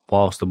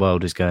whilst the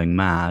world is going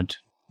mad,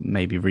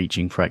 maybe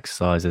reaching for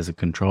exercise as a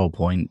control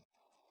point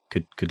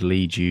could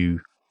lead you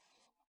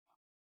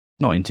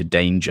not into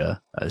danger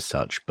as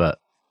such, but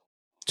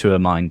to a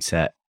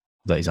mindset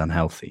that is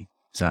unhealthy.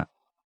 Is that?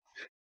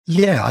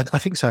 Yeah, I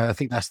think so. I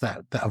think that's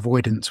that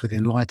avoidance with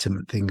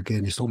enlightenment thing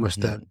again. It's almost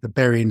the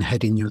burying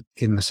head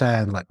in the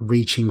sand, like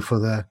reaching for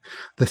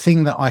the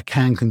thing that I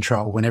can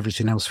control when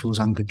everything else feels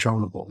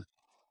uncontrollable.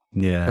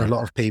 Yeah. For a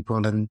lot of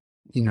people, and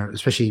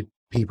especially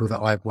people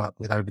that I've worked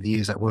with over the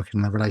years that work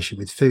in the relationship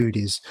with food,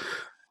 is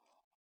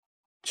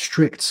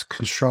strict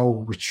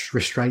control,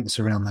 restraints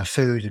around their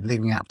food and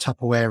leaving out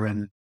Tupperware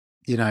and,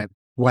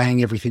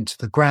 weighing everything to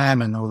the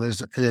gram, and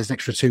there's an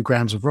extra 2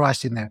 grams of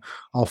rice in there,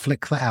 I'll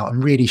flick that out,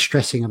 and really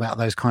stressing about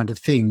those kind of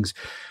things.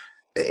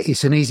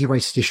 It's an easy way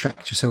to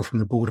distract yourself from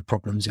the broader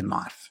problems in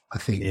life, I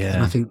think. Yeah.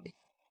 And I think,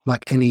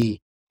 like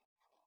any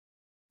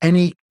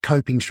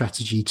coping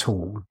strategy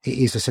tool, it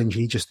is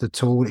essentially just a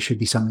tool. It should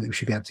be something that we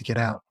should be able to get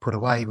out, put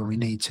away when we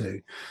need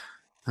to.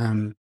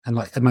 And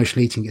like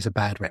emotional eating is a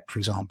bad rep, for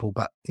example,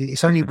 but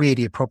it's only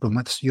really a problem.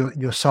 That's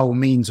your sole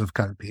means of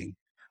coping.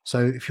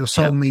 So if your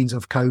sole means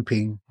of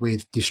coping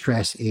with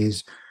distress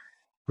is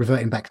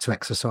reverting back to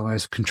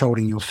exercise,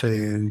 controlling your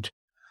food,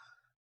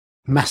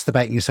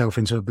 masturbating yourself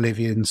into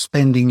oblivion,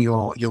 spending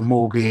your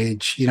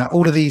mortgage,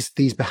 all of these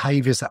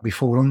behaviors that we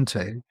fall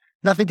onto,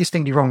 nothing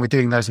distinctly wrong with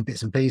doing those in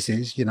bits and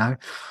pieces,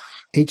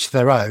 each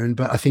their own.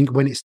 But I think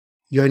when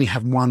you only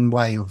have one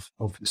way of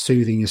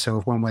soothing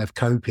yourself, one way of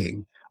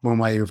coping, one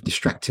way of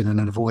distracting and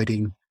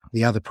avoiding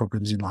the other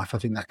problems in life, I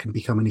think that can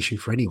become an issue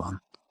for anyone.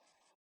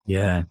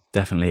 Yeah,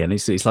 definitely. And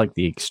it's like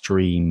the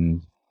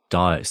extreme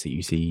diets that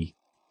you see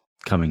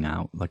coming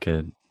out, like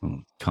a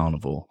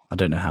carnivore. I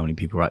don't know how many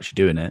people are actually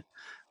doing it,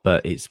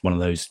 but it's one of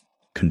those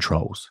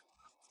controls.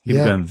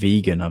 People going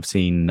vegan. I've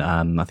seen,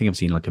 I think I've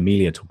seen like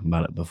Amelia talking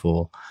about it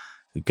before,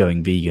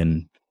 going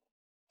vegan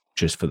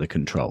just for the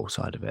control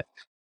side of it.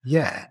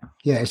 Yeah.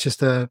 It's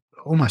just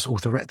almost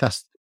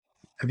orthorexia.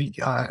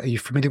 Are you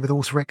familiar with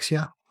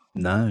orthorexia?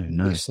 No.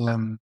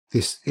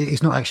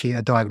 It's not actually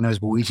a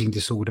diagnosable eating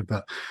disorder,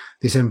 but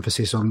this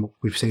emphasis on what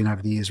we've seen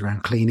over the years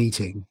around clean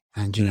eating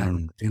and,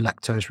 removing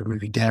lactose,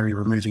 removing dairy,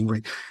 removing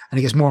and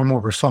it gets more and more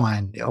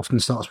refined. It often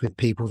starts with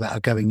people that are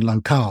going low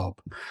carb,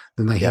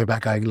 then they hear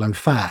about going low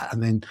fat,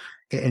 and then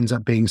it ends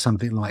up being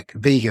something like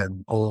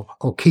vegan or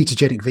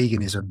ketogenic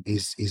veganism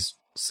is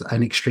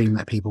an extreme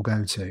that people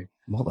go to.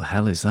 What the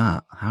hell is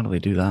that? How do they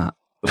do that?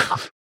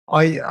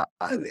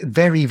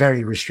 Very,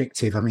 very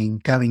restrictive. I mean,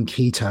 going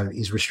keto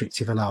is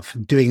restrictive enough.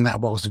 Doing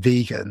that whilst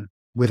vegan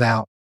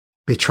without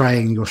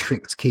betraying your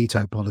strict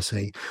keto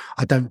policy,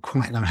 I don't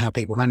quite know how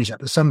people manage that,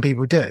 but some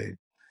people do.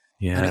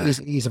 Yeah. And it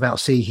is about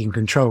seeking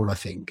control, I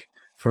think,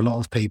 for a lot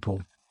of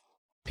people.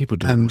 People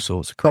do all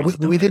sorts of crazy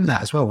But within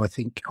that as well, I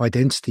think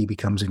identity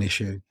becomes an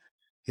issue.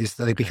 Is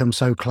that they become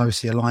so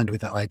closely aligned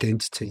with that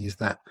identity, is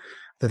that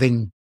the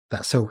thing,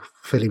 that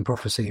self-fulfilling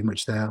prophecy in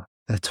which they're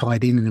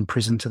tied in and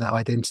imprisoned to that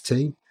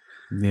identity.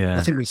 Yeah.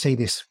 I think we see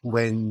this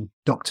when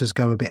doctors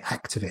go a bit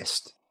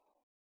activist.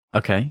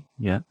 Okay,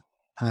 yeah.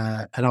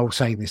 And I'll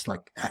say this,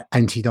 like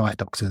anti-diet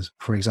doctors,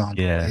 for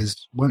example, Yeah.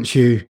 is once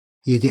you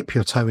dip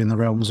your toe in the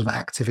realms of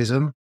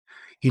activism,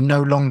 you're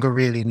no longer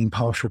really an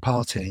impartial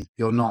party.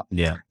 You're not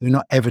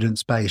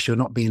evidence-based. You're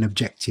not being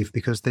objective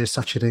because there's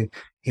such an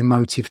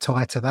emotive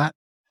tie to that.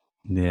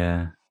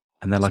 Yeah.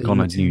 And they're like on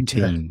a new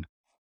team.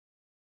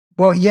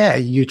 Well, yeah,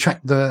 you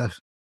track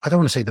I don't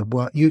want to say the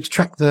word, you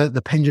track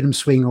the pendulum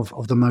swing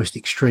of the most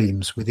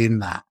extremes within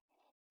that.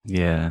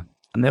 Yeah.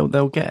 And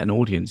they'll get an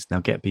audience.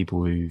 They'll get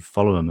people who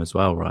follow them as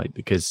well, right?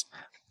 Because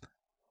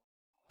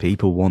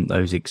people want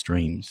those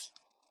extremes.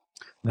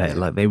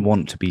 They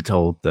want to be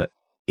told that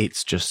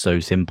it's just so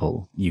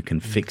simple. You can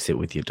fix it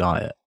with your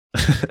diet.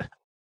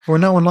 Well,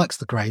 no one likes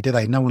the grey, do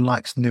they? No one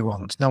likes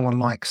nuance. No one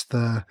likes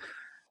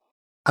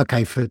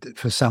okay,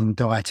 for some,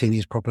 dieting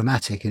is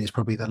problematic and it's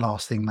probably the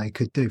last thing they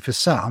could do. For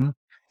some,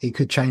 it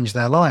could change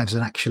their lives.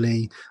 And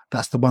actually,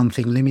 that's the one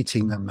thing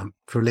limiting them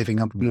for living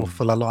a more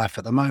fuller life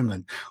at the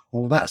moment.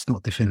 Well, that's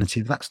not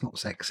definitive. That's not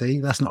sexy.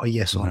 That's not a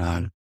yes or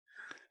no.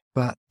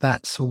 But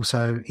that's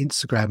also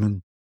Instagram.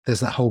 And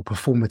there's that whole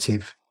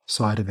performative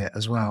side of it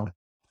as well.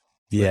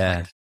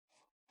 Yeah.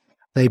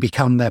 They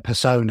become their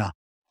persona.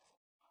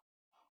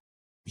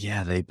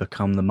 Yeah, they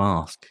become the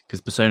mask. Because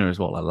persona is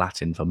like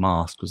Latin for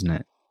mask, wasn't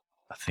it?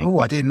 I think. Oh,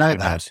 I didn't know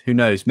that. Who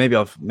knows? Maybe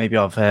I've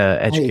educated.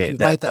 Hey, if you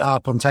made that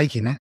up, I'm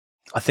taking it.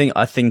 I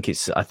think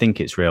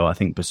it's real. I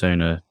think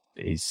persona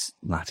is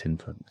Latin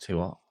for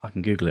what? I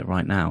can Google it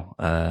right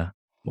now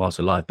whilst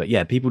alive. But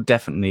yeah, people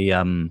definitely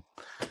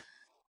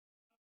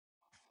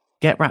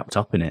get wrapped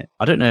up in it.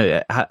 I don't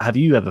know. Have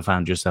you ever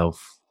found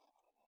yourself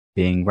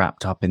being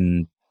wrapped up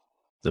in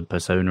the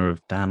persona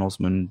of Dan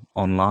Osman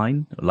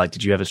online? Like,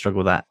 did you ever struggle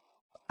with that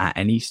at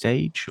any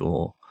stage?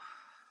 Or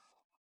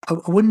I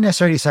wouldn't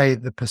necessarily say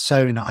the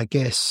persona. I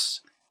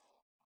guess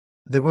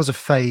there was a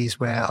phase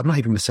where I'm not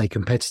even going to say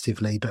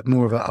competitively, but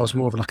I was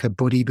more of like a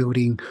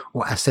bodybuilding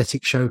or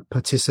aesthetic show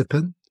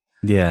participant.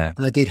 Yeah.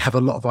 And I did have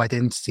a lot of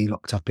identity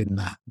locked up in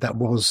that. That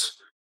was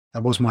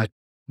my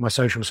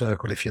social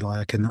circle, if you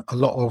like. And a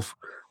lot of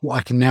what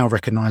I can now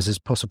recognize as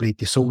possibly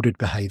disordered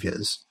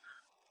behaviors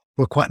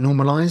were quite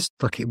normalized.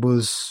 Like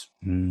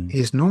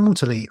it's normal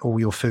to eat all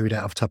your food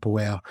out of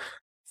Tupperware,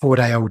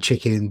 4-day-old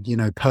chicken,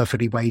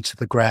 perfectly weighed to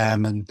the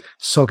gram, and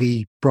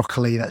soggy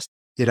broccoli that's,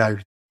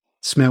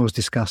 smells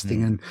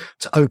disgusting. And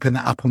to open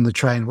that up on the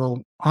train,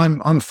 well,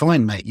 I'm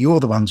fine, mate. You're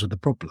the ones with the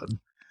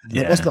problem.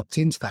 Yeah. I was locked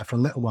into that for a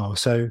little while.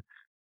 So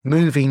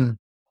moving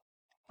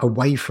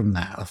away from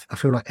that, I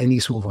feel like any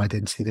sort of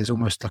identity, there's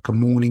almost like a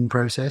mourning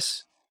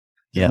process.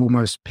 Yeah.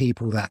 Almost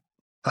people that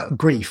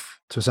grief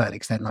to a certain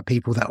extent, like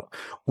people that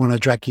want to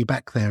drag you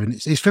back there. And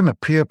it's from a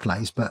pure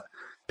place, but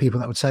people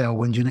that would say, oh,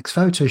 when's your next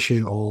photo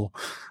shoot? Or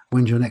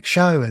when's your next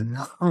show? And,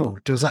 oh,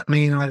 does that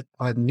mean I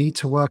need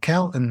to work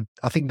out? And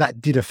I think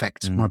that did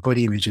affect my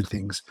body image and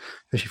things,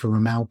 especially from a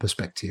male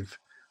perspective,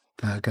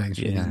 going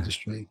through the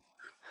industry.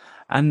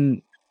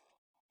 And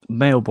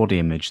male body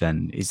image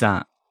then, is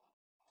that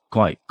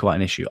quite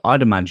an issue?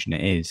 I'd imagine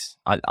it is.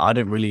 I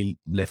don't really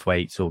lift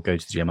weights or go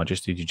to the gym. I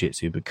just do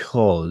jiu-jitsu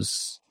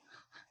because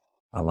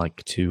I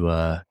like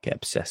to get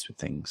obsessed with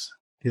things.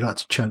 You like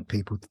to choke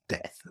people to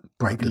death,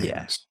 break limbs.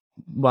 Yeah.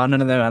 Well,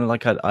 no. And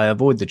like I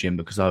avoid the gym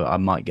because I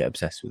might get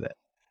obsessed with it,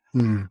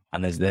 and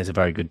there's a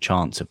very good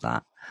chance of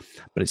that.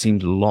 But it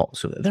seems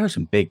there are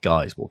some big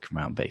guys walking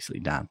around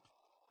basically, Dan,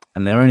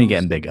 and they're only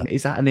getting bigger.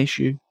 Is that an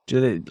issue?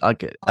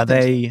 Are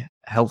they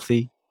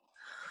healthy?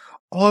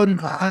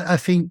 I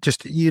think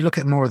just you look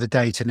at more of the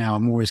data now,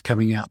 and more is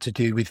coming out to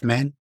do with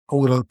men.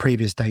 All the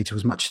previous data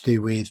was much to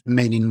do with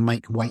men in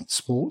make weight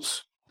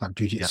sports like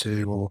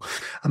jiu-jitsu,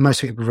 and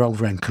most of it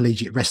revolved around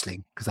collegiate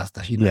wrestling because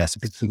that's a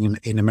big thing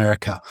in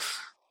America.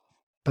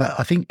 But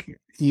I think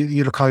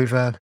you look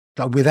over,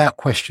 without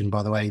question,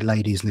 by the way,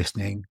 ladies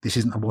listening, this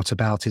isn't a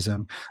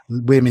whataboutism.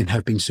 Women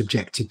have been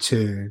subjected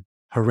to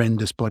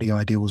horrendous body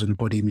ideals and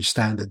body image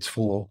standards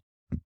for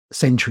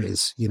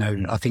centuries.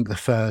 I think the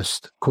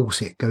first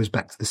corset goes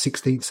back to the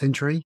 16th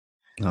century.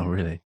 Oh,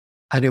 really?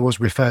 And it was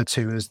referred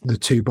to as the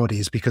two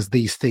bodies because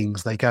these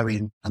things, they go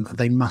in and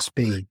they must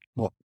be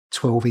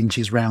 12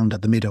 inches round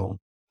at the middle.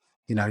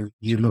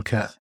 You look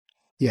at,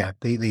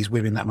 these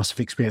women that must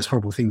have experienced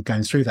horrible things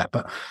going through that.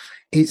 But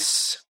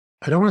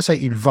I don't want to say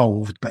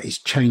evolved, but it's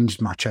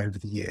changed much over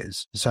the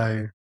years.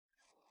 So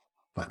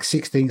like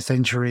 16th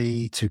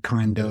century to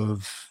kind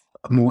of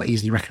more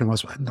easily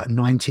recognized like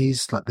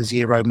 90s, like the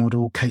Zero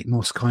model, Kate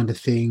Moss kind of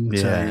thing,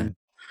 to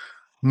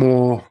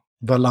more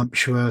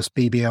voluptuous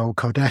BBL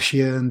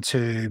Kardashian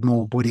to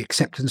more body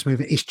acceptance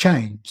movement. It's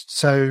changed.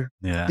 So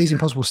these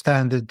impossible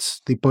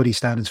standards, the body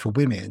standards for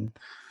women,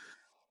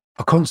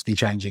 are constantly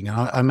changing. And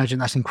I imagine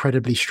that's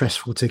incredibly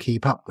stressful to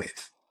keep up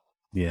with.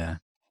 Yeah.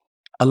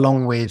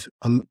 Along with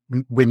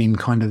women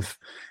kind of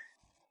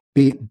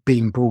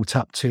being brought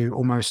up to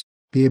almost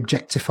be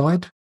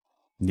objectified.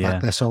 Yeah.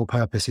 Like their sole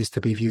purpose is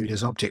to be viewed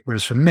as object.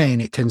 Whereas for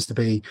men, it tends to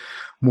be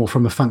more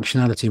from a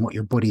functionality and what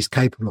your body's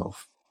capable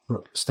of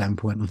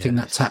standpoint. I think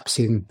that taps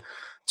in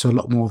to a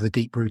lot more of the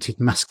deep-rooted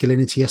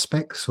masculinity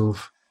aspects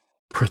of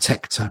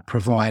protector,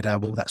 provider.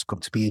 Well, that's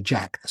got to be a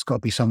jack. That's got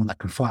to be someone that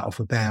can fight off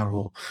a bear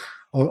or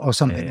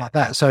something like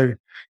that. So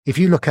if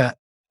you look at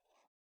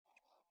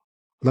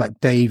like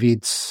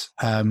David's,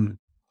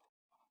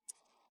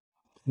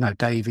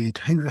 David,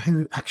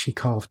 who actually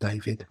carved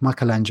David?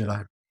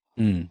 Michelangelo.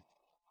 Mm.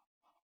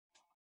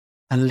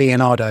 And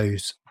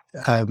Leonardo's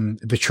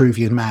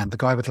Vitruvian Man, the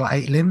guy with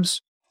like 8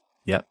 limbs.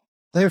 Yep.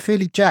 They were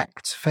fairly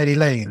jacked, fairly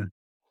lean.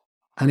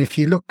 And if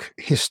you look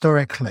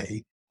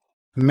historically,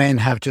 men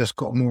have just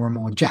got more and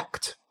more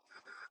jacked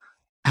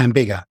and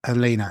bigger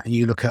and leaner. And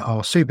you look at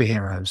our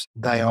superheroes,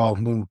 they are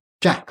more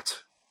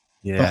jacked.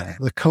 Yeah.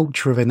 But the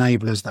culture of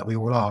enablers that we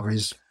all are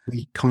is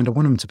we kind of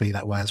want them to be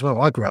that way as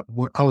well. I grew up,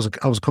 I was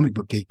a comic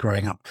book geek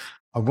growing up.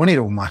 I wanted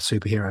all my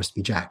superheroes to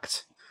be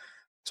jacked.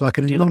 So I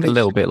can you look a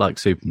little bit like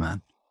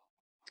Superman.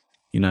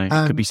 You know,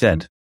 it could be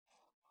said.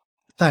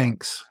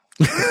 Thanks.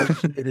 I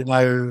didn't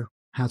know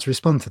how to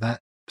respond to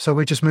that. So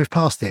we just move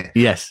past it.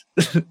 Yes.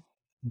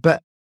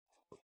 But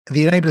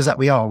the enablers that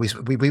we are,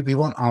 we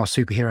want our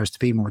superheroes to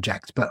be more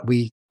jacked, but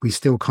we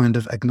still kind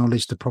of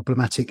acknowledge the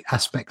problematic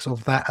aspects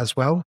of that as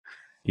well.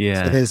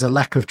 Yeah. So there's a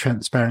lack of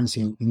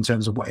transparency in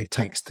terms of what it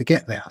takes to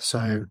get there.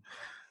 So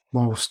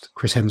whilst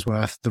Chris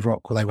Hemsworth, The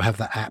Rock, they will have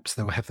their apps,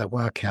 they will have their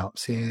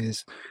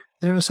workouts,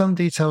 there are some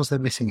details they're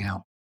missing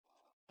out.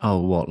 Oh,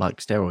 what,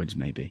 like steroids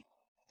maybe?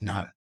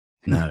 No,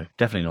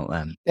 definitely not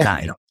them.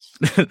 Definitely not.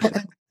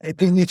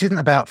 It isn't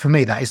about, for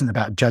me, that isn't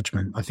about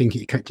judgment. I think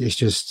it's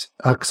just,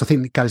 because I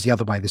think it goes the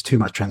other way. There's too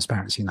much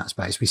transparency in that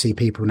space. We see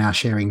people now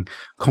sharing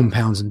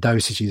compounds and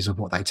dosages of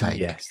what they take.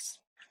 Yes.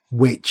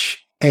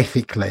 Which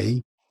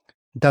ethically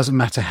doesn't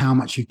matter how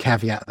much you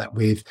caveat that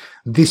with,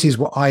 this is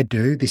what I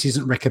do. This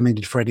isn't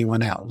recommended for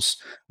anyone else.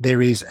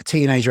 There is a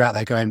teenager out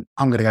there going,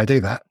 I'm going to go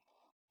do that.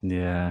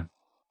 Yeah.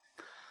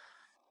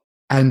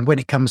 And when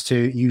it comes to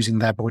using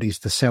their bodies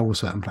to sell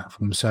certain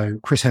platforms, so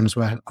Chris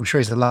Hemsworth, I'm sure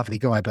he's a lovely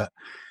guy, but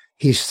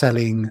he's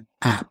selling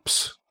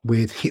apps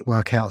with HIIT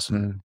workouts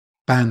and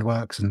band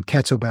works and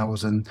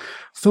kettlebells. And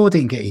Thor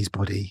didn't get his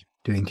body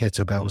doing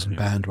kettlebells and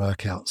band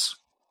workouts.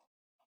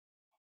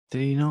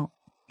 Did he not?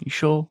 You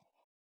sure?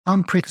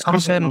 Chris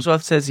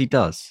Hemsworth says he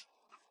does.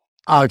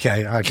 Okay.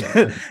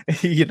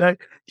 You know,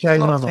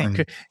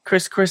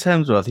 Chris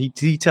Hemsworth,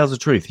 he tells the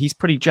truth. He's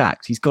pretty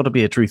jacked. He's got to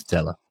be a truth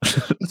teller.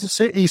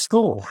 He's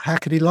Thor. How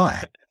could he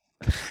lie?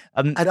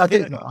 And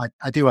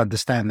I do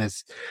understand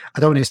this. I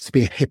don't want this to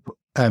be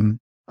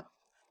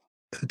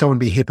don't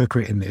want to be a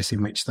hypocrite in this,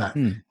 in which that,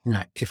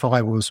 if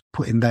I was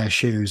put in their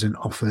shoes and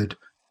offered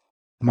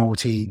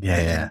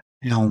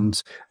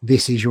pounds,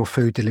 this is your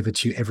food delivered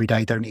to you every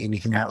day, don't eat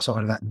anything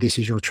outside of that, this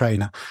is your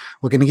trainer,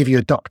 we're going to give you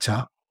a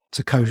doctor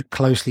to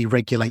closely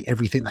regulate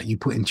everything that you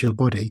put into your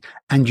body,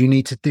 and you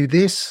need to do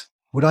this,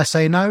 would I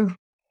say no?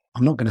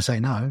 I'm not going to say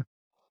no.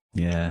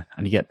 Yeah,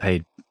 and you get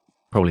paid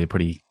probably a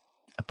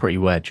pretty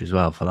wedge as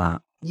well for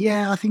that.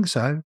 Yeah, I think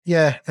so.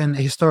 Yeah, and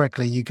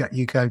historically you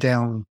go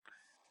down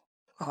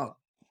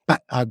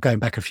going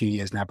back a few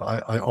years now, but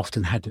I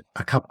often had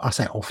I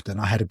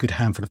had a good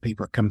handful of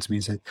people that come to me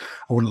and said,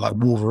 I want to like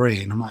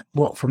Wolverine. I'm like,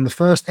 what, from the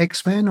first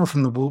X-Men or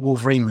from the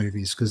Wolverine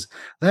movies? Because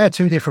they're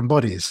two different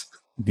bodies.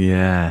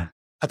 Yeah.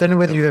 I don't know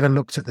whether you've ever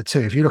looked at the two.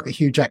 If you look at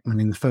Hugh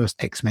Jackman in the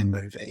first X-Men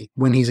movie,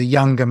 when he's a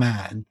younger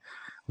man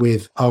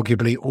with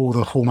arguably all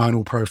the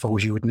hormonal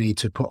profiles you would need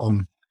to put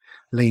on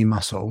lean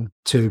muscle,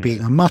 to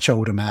being a much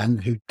older man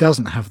who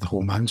doesn't have the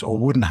hormones or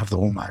wouldn't have the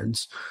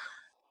hormones,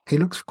 he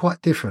looks quite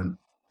different.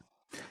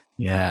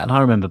 Yeah, and I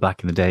remember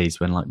back in the days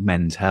when like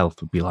Men's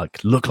Health would be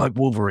like, look like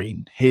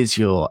Wolverine. Here's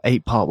your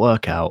 8-part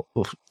workout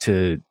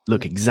to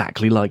look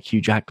exactly like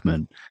Hugh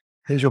Jackman.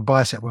 Here's your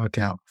bicep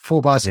workout.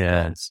 4 bicep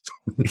curls.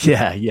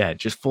 yeah,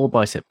 just 4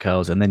 bicep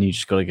curls, and then you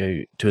just got to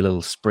go do a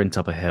little sprint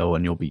up a hill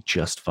and you'll be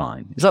just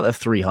fine. It's like the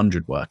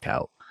 300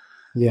 workout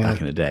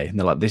back in the day. And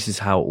they're like, this is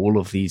how all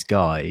of these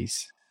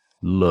guys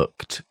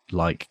looked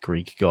like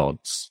Greek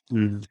gods.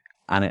 And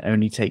it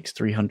only takes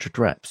 300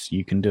 reps.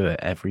 You can do it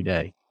every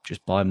day.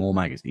 Just buy more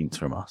magazines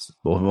from us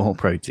or more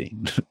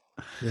protein.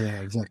 Yeah,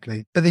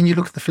 exactly. But then you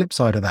look at the flip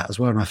side of that as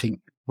well. And I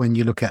think when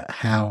you look at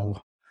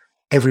how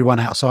everyone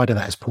outside of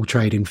that is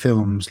portrayed in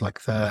films, like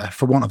for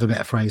want of a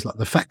better phrase, like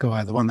the fat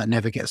guy, the one that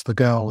never gets the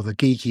girl, the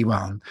geeky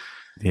one.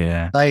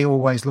 Yeah. They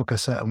always look a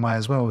certain way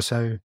as well.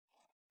 So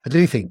I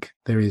do think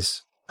there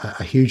is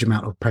a huge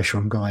amount of pressure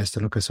on guys to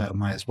look a certain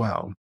way as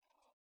well.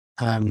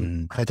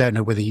 I don't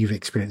know whether you've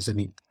experienced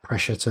any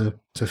pressure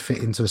to fit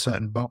into a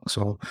certain box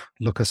or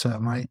look a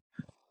certain way.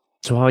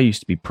 So I used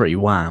to be pretty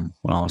wham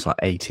when I was like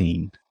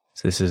 18.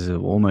 So this is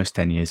almost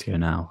 10 years ago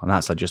now. And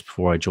that's like just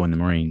before I joined the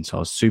Marines. So I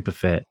was super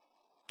fit,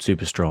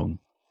 super strong.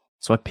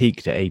 So I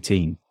peaked at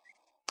 18.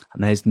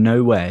 And there's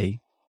no way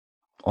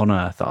on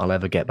earth that I'll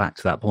ever get back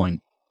to that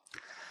point.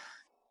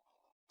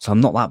 So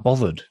I'm not that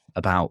bothered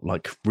about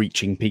like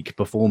reaching peak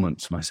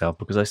performance for myself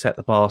because I set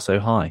the bar so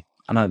high.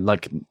 And I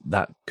like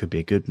that could be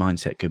a good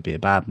mindset, could be a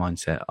bad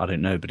mindset. I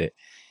don't know, but it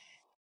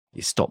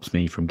stops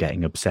me from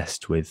getting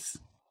obsessed with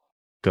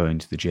going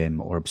to the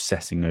gym or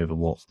obsessing over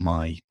what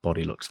my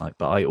body looks like.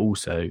 But I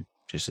also,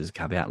 just as a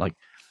caveat, like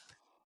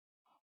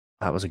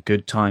that was a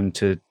good time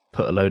to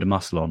put a load of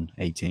muscle on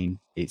 18.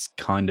 It's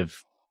kind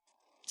of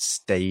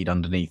stayed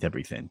underneath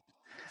everything.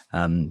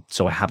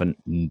 So I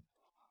haven't,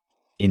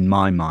 in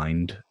my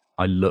mind,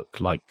 I look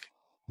like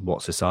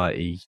what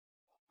society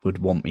would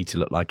want me to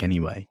look like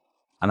anyway.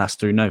 And that's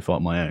through no fault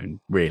of my own,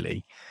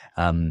 really.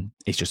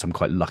 It's just I'm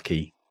quite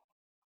lucky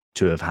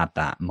to have had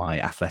that. My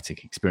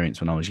athletic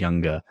experience when I was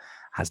younger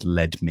has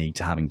led me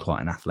to having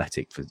quite an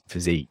athletic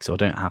physique. So I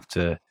don't have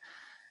to,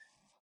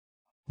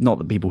 not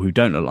that people who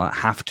don't look like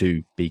have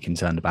to be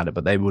concerned about it,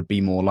 but they would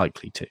be more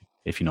likely to,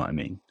 if you know what I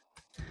mean.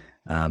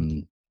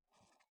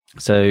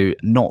 So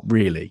not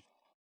really.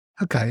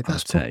 Okay,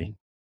 that's say.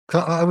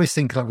 I always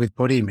think like with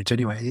body image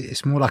anyway,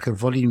 it's more like a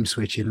volume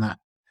switch in that,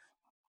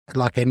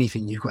 like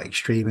anything, you've got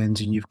extreme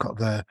ends and you've got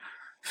the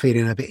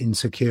feeling a bit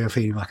insecure,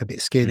 feeling like a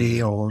bit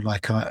skinny or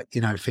like,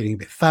 feeling a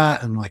bit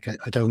fat and like,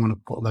 I don't want to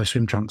put on those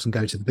swim trunks and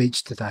go to the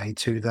beach today,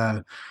 to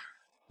the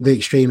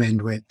extreme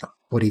end with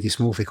body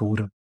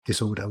dysmorphic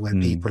disorder where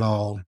people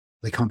are,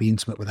 they can't be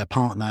intimate with their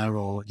partner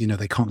or,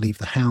 they can't leave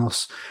the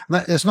house.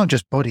 And that's not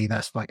just body,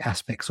 that's like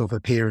aspects of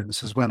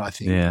appearance as well, I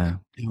think. Yeah.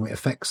 It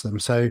affects them.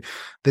 So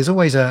there's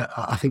always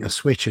I think a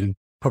switch, and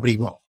probably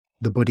what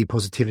the body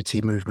positivity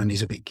movement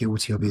is a bit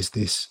guilty of is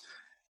this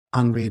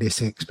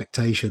unrealistic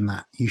expectation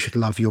that you should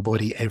love your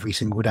body every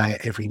single day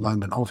at every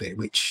moment of it,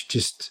 which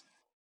just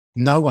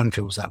no one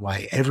feels that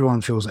way.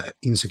 Everyone feels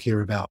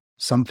insecure about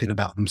something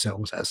about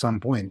themselves at some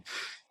point.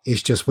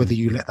 It's just whether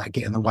you let that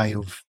get in the way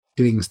of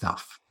doing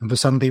stuff. And for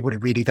some people,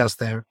 it really does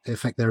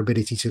affect their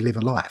ability to live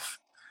a life.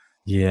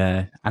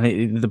 Yeah.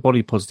 And the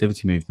body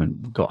positivity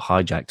movement got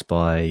hijacked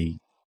by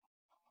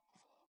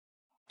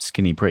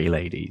skinny pretty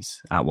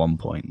ladies at one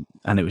point.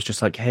 And it was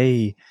just like,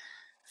 hey,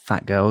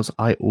 fat girls,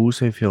 I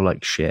also feel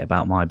like shit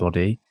about my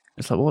body.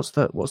 It's like, what's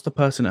the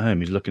person at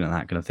home who's looking at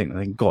that going to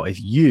think, God, if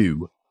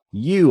you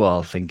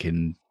are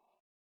thinking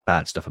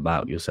bad stuff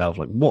about yourself,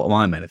 like what am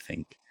I meant to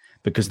think?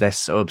 Because they're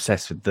so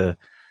obsessed with the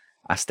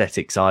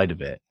aesthetic side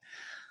of it.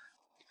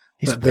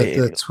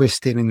 The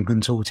twisting and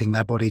contorting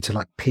their body to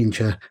like pinch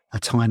a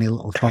tiny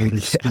little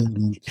folded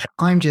skin.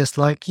 I'm just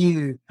like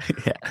you.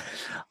 Yeah.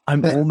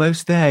 I'm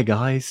almost there,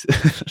 guys.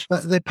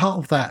 But they're part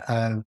of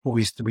that, what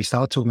we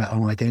started talking about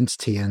on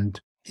identity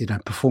and,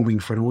 performing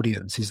for an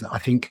audience, is that I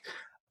think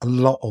a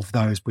lot of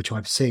those which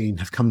I've seen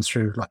have come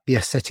through like the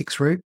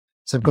aesthetics route.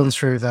 So I've gone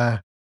through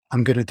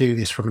I'm going to do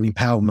this from an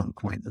empowerment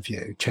point of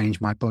view,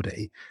 change my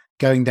body,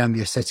 going down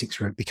the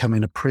aesthetics route,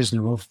 becoming a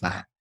prisoner of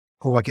that.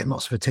 Oh, I get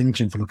lots of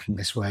attention for looking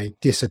this way,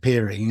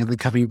 disappearing, and then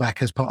coming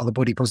back as part of the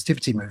body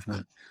positivity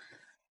movement.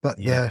 But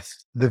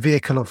yes, the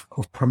vehicle of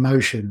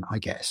promotion, I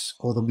guess,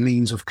 or the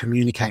means of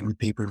communicating with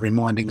people,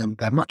 reminding them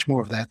they're much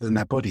more of that than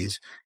their bodies,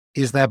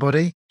 is their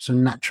body. So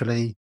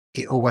naturally,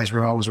 it always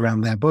revolves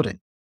around their body.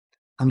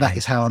 And that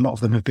is how a lot of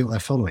them have built their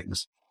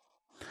followings.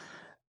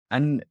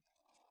 And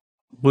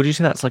would you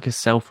say that's like a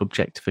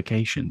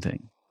self-objectification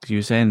thing? Because you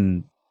were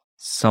saying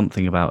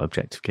something about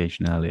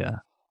objectification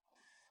earlier.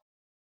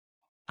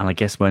 And I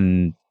guess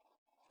when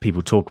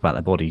people talk about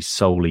their bodies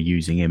solely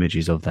using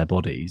images of their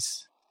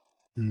bodies,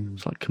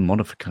 it's like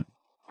commodifying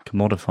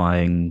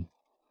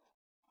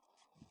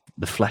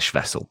the flesh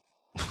vessel.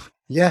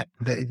 Yeah,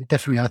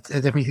 definitely. I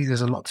definitely think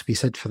there's a lot to be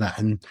said for that.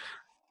 And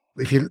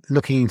if you're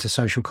looking into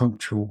social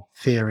cultural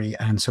theory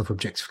and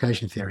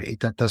self-objectification theory,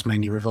 that does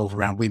mainly revolve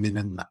around women,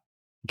 and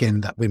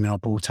that women are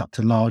brought up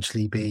to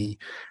largely be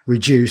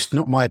reduced,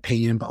 not my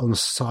opinion, but on a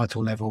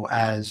societal level,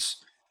 as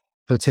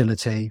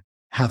fertility,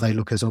 how they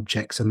look as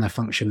objects and their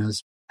function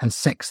as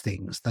sex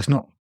things. That's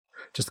not,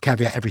 just to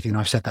caveat everything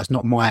I've said, that's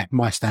not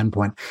my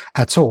standpoint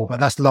at all, but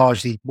that's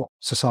largely what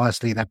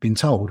societally they've been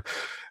told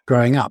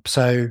growing up.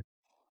 So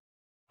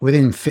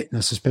within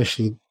fitness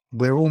especially,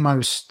 we're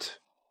almost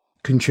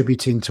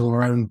contributing to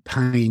our own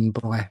pain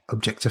by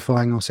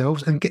objectifying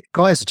ourselves, and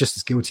guys are just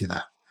as guilty of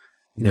that.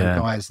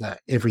 Guys,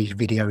 that every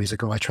video is a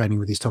guy training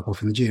with his top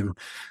off in the gym.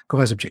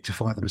 Guys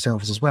objectify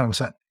themselves as well.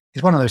 So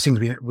it's one of those things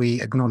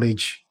we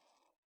acknowledge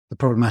the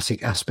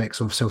problematic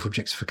aspects of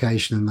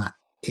self-objectification, and that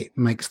it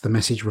makes the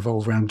message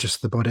revolve around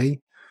just the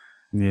body.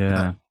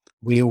 Yeah.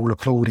 We all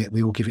applaud it.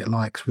 We all give it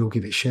likes. We all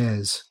give it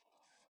shares.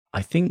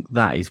 I think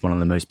that is one of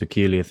the most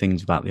peculiar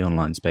things about the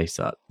online space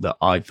that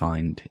I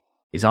find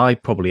is I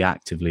probably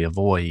actively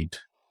avoid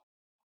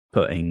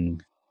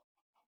putting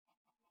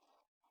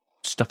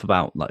stuff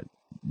about like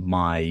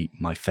my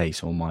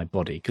face or my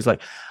body. Because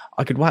like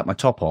I could wipe my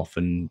top off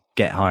and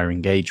get higher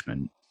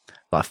engagement,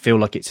 but I feel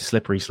like it's a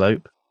slippery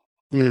slope.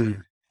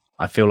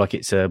 I feel like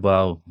it's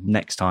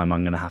next time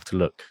I'm going to have to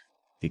look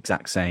the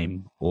exact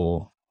same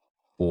or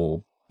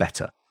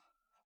better,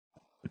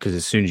 because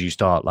as soon as you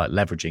start like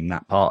leveraging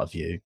that part of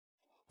you,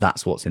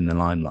 that's what's in the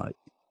limelight.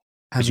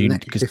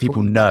 Because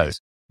people know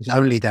it's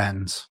only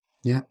Dan's.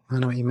 Yeah, I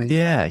know what you mean.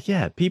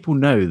 Yeah. People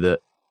know that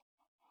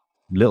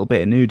a little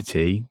bit of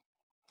nudity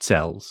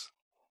sells.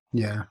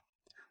 Yeah.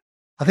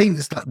 I think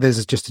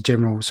there's just a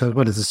general, so as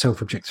well as the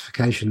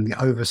self-objectification,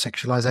 the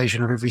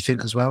over-sexualization of everything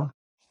as well.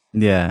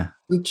 Yeah.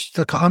 Which,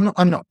 look, I'm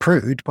not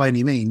prude by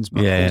any means,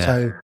 but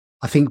also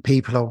I think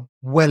people are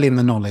well in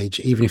the knowledge,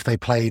 even if they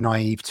play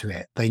naive to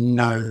it. They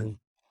know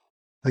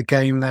the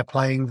game they're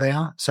playing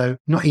there. So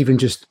not even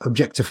just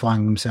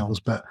objectifying themselves,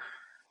 but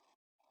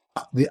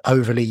the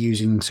overly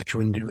using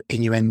sexual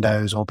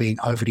innuendos or being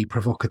overly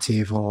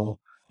provocative, or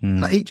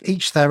like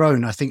each their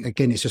own. I think,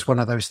 again, it's just one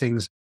of those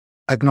things.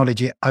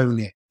 Acknowledge it, own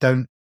it.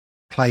 Don't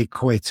play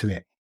coy to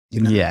it.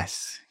 You know?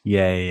 Yes.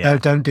 Yeah.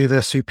 Don't do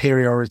the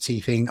superiority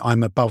thing.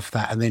 I'm above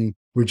that, and then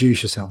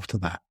reduce yourself to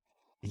that.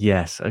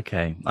 Yes.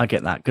 Okay. I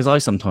get that, because I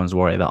sometimes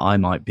worry that I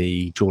might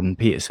be Jordan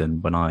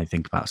Peterson when I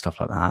think about stuff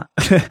like that.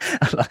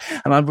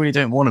 And I really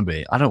don't want to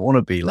be. I don't want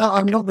to be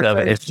like, no,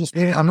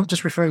 I'm not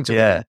just referring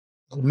to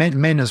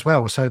men as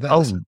well. So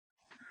that's,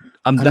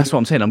 that's what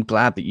I'm saying. I'm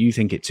glad that you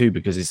think it too,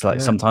 because it's like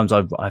sometimes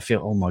I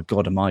feel, oh my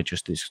God, am I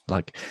just this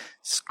like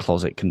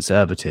closet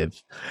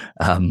conservative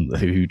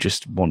who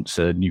just wants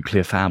a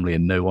nuclear family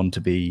and no one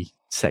to be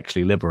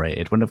sexually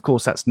liberated? When of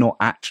course that's not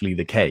actually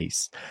the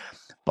case.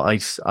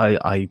 But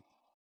I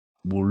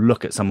will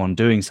look at someone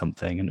doing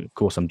something, and of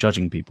course I'm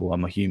judging people.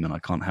 I'm a human. I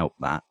can't help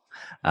that.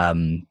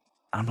 I'm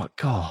like,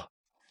 God,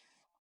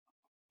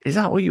 is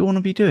that what you want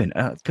to be doing?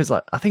 Because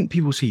I think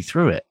people see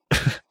through it.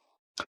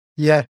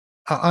 Yeah,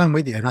 I'm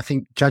with you. And I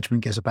think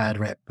judgment gets a bad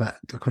rep, but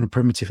on a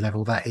primitive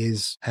level, that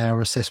is our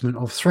assessment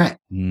of threat,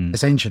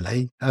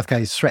 essentially.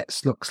 Okay,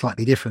 threats look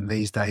slightly different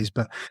these days,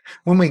 but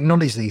when we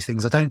acknowledge these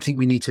things, I don't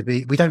think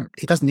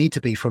it doesn't need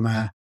to be from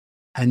a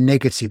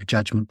negative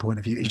judgment point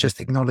of view. It's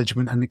just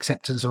acknowledgement and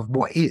acceptance of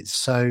what is.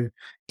 So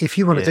if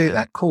you want to do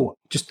that, cool,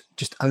 just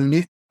own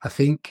it. I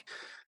think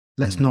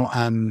let's not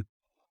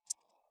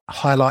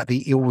highlight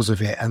the ills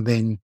of it and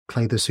then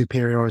play the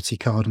superiority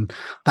card and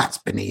that's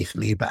beneath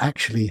me. But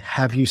actually,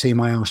 have you seen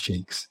my arse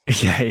cheeks?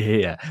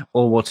 Yeah.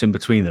 Or what's in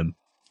between them,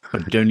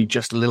 but only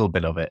just a little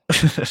bit of it.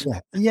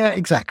 yeah,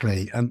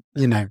 exactly. And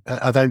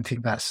I don't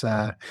think that's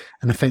an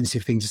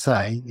offensive thing to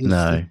say.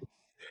 No.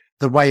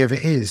 The way of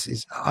it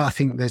is I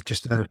think there's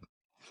just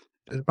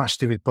much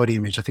to do with body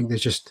image. I think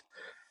there's just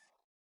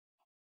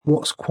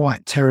what's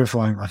quite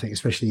terrifying, I think,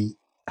 especially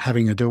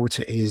having a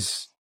daughter,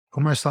 is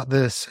almost like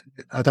this.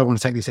 I don't want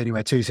to take this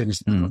anywhere too soon.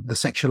 The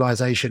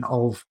sexualization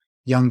of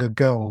younger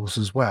girls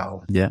as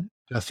well. Yeah.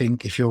 I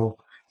think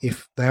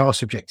if they are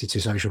subjected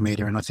to social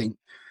media, and I think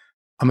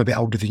I'm a bit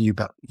older than you,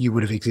 but you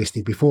would have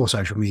existed before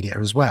social media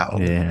as well.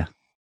 Yeah.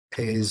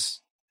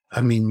 I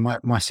mean, my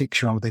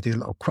 6-year-old, they do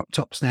little crop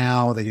tops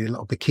now. They do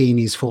little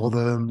bikinis for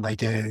them.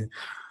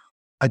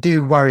 I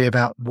do worry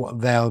about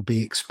what they'll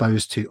be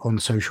exposed to on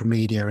social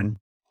media and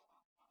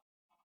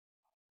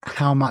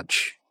how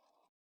much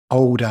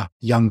older,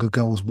 younger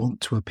girls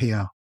want to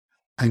appear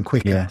and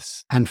quicker,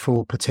 and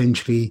for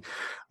potentially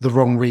the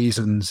wrong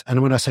reasons.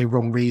 And when I say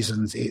wrong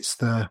reasons, it's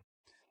the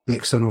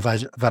external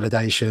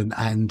validation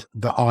and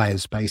the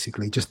eyes,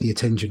 basically, just the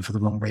attention for the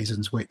wrong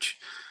reasons, which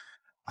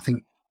I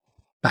think,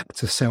 back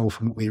to self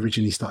and what we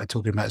originally started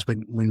talking about, is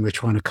when we're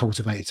trying to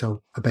cultivate a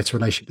better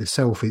relationship with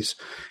self, is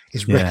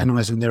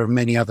recognizing there are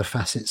many other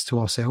facets to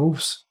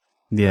ourselves.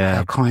 Yeah.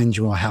 How kind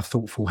you are, how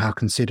thoughtful, how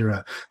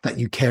considerate, that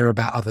you care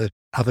about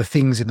other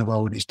things in the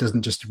world. It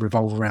doesn't just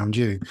revolve around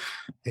you.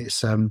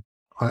 It's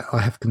I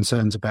have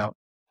concerns about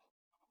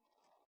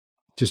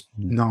just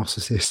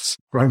narcissists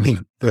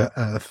roaming the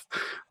earth,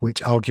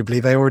 which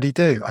arguably they already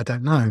do. I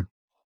don't know.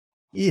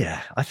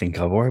 Yeah, I think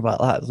I worry about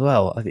that as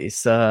well.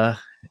 It's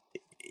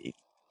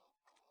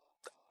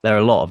there are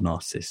a lot of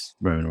narcissists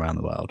roaming around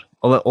the world,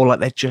 or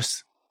like they're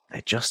just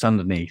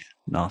underneath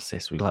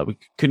narcissists. We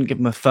couldn't give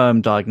them a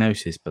firm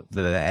diagnosis, but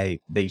they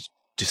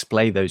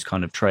display those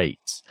kind of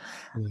traits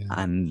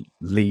and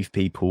leave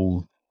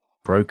people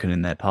broken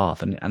in their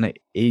path, and it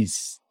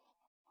is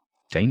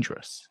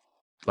dangerous.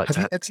 Like,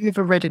 have you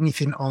ever read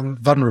anything on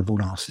vulnerable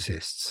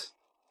narcissists?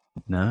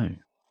 No.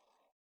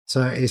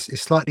 So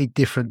it's slightly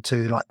different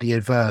to like the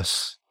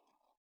adverse,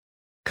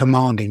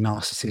 commanding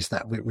narcissist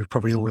that we're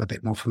probably all a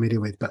bit more familiar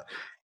with, but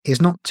is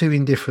not too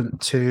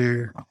indifferent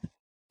to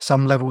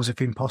some levels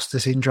of imposter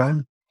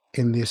syndrome,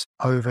 in this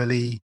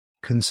overly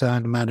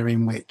concerned manner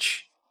in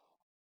which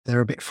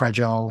they're a bit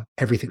fragile.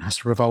 Everything has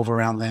to revolve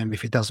around them.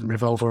 If it doesn't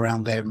revolve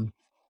around them,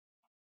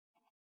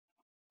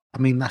 I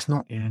mean, that's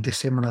not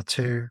dissimilar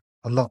to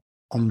a lot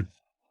on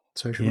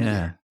social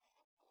media.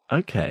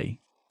 Okay.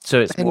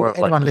 So it's more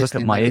like, look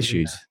at my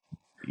issues.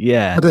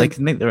 Yeah, they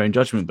can make their own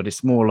judgment, but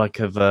it's more like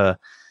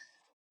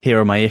here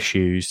are my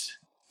issues.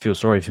 Feel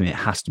sorry for me. It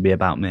has to be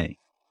about me.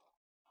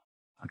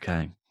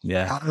 Okay.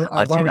 Yeah.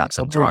 I I do worry, that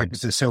I'm worried with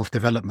sometimes. the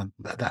self-development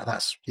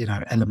that's,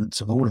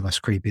 elements of all of us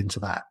creep into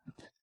that.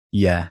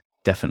 Yeah,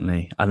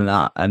 definitely.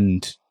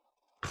 And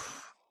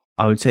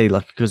I would say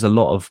like, because a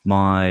lot of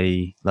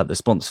my, like the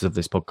sponsors of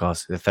this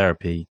podcast, the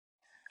therapy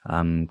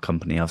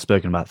company, I've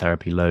spoken about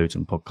therapy loads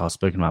and podcasts,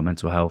 spoken about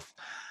mental health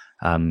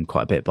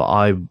quite a bit, but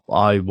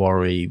I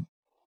worry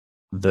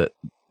that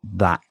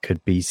that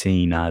could be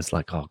seen as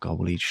like, oh God,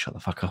 will you just shut the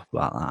fuck up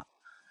about that?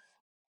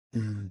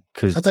 I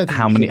Because don't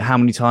think you should. how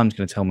many times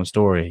can I tell my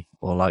story,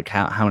 or like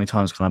how many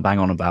times can I bang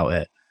on about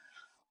it?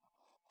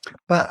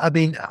 But I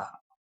mean,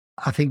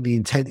 I think the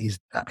intent is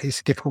it's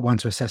a difficult one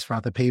to assess for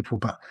other people,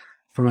 but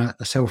from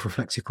a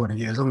self-reflexive point of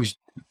view, as long as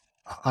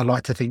I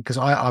like to think, because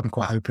I'm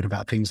quite open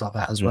about things like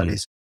that as well,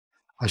 is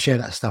I share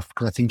that stuff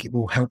because I think it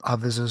will help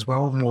others as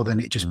well, more than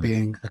it just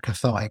being a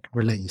cathartic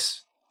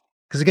release.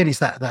 Because again, it's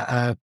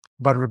that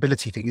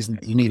vulnerability thing, isn't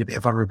it? You need a bit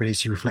of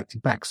vulnerability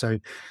reflected back. So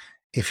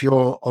if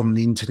you're on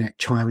the internet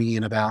chiming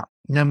in about,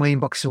 my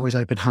inbox is always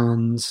open,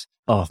 Hans,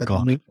 Oh but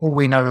God, all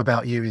we know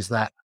about you is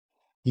that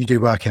you do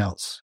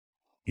workouts.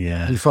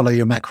 yeah, You follow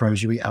your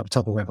macros, you eat up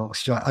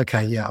Tupperware. You're like,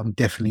 okay, yeah, I'm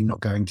definitely not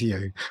going to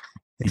you.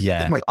 In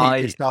yeah. my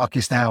deepest,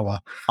 darkest hour.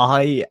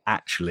 I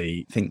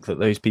actually think that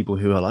those people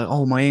who are like,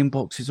 oh, my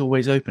inbox is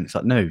always open. It's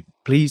like, no,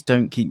 please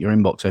don't keep your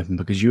inbox open,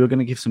 because you are going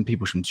to give some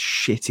people some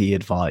shitty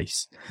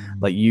advice.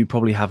 Like, you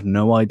probably have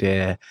no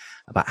idea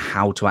about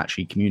how to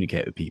actually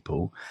communicate with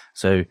people.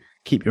 So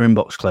keep your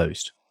inbox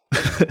closed.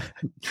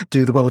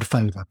 Do the world a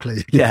favor,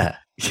 please. Yeah.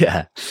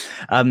 Yeah.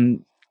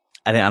 And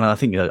I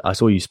think I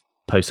saw you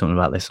post something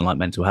about this on like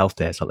mental health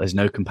day. It's like, there's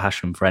no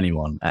compassion for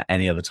anyone at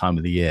any other time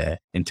of the year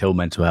until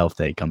mental health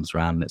day comes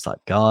around. And it's like,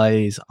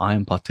 guys,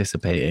 I'm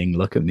participating.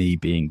 Look at me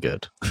being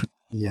good.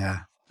 Yeah.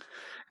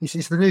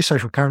 It's the new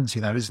social currency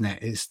though, isn't it?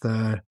 It's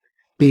the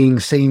being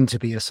seen to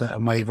be a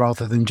certain way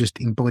rather than just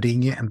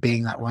embodying it and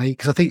being that way.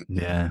 Because I think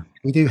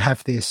we do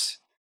have this,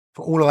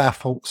 for all of our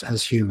faults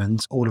as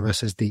humans, all of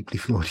us as deeply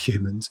flawed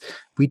humans,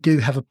 we do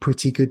have a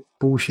pretty good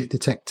bullshit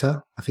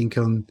detector. I think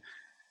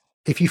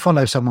if you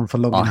follow someone for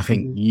long enough, I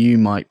think you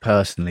might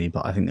personally,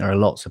 but I think there are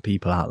lots of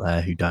people out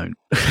there who don't.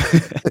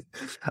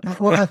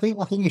 Well, I think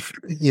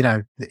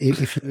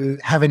if you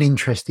have an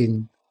interest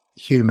in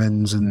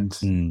humans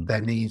and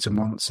their needs and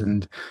wants,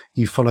 and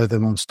you follow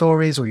them on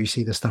stories, or you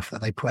see the stuff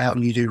that they put out,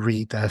 and you do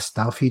read their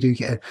stuff, you do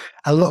get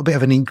a little bit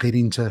of an inkling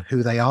into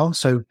who they are.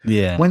 So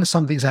when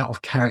something's out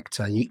of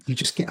character, you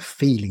just get a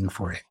feeling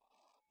for it.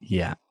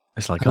 Yeah,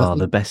 it's like,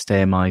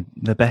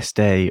 the best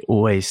day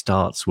always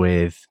starts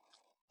with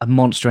a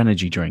Monster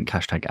Energy drink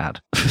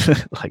 #ad.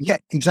 Yeah,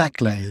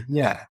 exactly.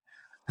 Yeah,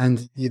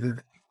 and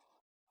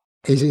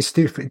it's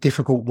a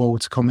difficult world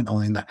to comment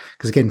on in that,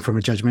 because again, from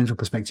a judgmental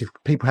perspective,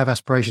 people have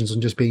aspirations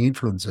on just being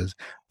influencers.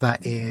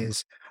 That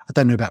is, I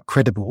don't know about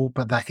credible,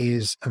 but that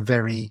is a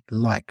very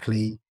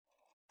likely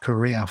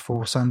career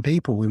for some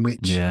people, in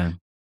which I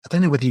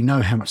don't know whether you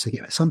know how much they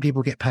get. Some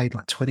people get paid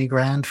like 20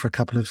 grand for a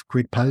couple of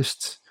grid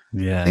posts.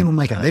 People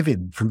make a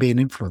living from being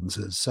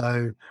influencers.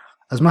 So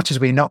as much as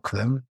we knock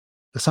them,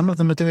 some of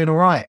them are doing all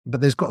right,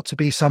 but there's got to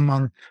be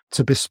someone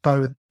to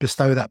bestow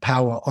that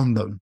power on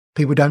them.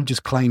 People don't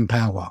just claim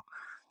power.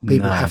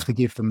 People have to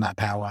give them that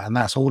power, and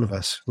that's all of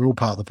us. We're all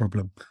part of the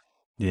problem.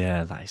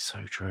 Yeah, that is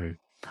so true.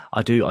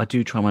 I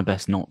do try my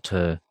best not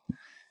to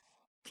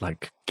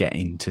like get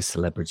into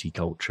celebrity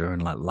culture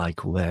and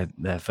like all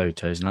their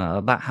photos,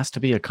 and that has to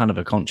be a kind of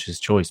a conscious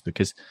choice,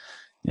 because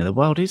the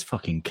world is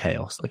fucking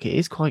chaos. Like, it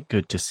is quite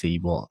good to see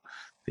what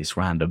this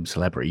random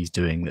celebrity is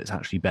doing that's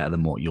actually better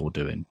than what you're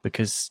doing,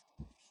 because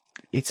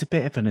it's a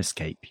bit of an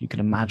escape. You can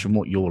imagine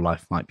what your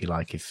life might be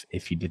like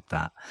if you did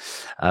that.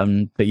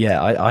 But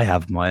yeah, I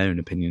have my own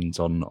opinions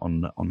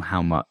on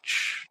how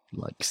much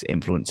like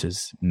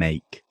influencers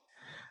make,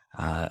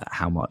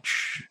 how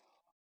much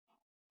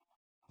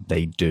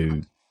they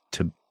do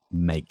to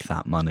make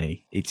that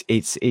money.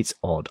 It's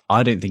odd.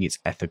 I don't think it's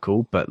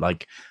ethical, but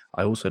like,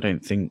 I also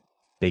don't think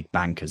big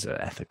bankers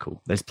are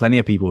ethical. There's plenty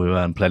of people who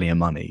earn plenty of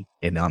money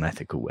in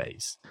unethical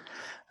ways.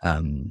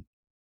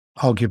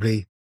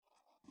 Arguably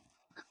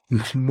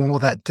more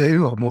that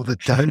do or more that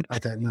don't. I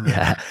don't know.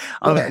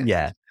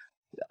 Yeah.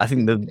 I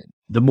think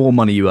the more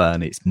money you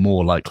earn, it's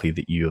more likely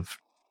that you have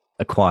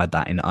acquired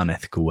that in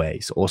unethical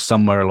ways, or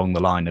somewhere along the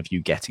line of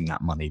you getting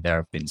that money, there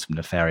have been some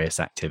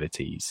nefarious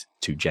activities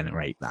to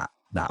generate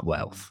that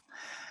wealth.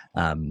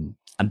 And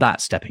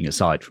that's stepping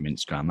aside from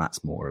Instagram.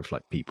 That's more of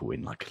like people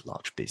in like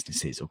large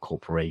businesses or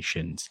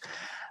corporations.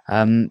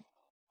 And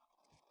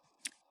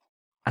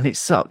it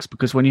sucks,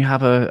 because when you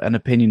have an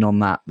opinion on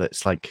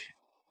that's like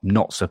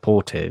not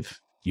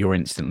supportive, you're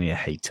instantly a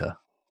hater,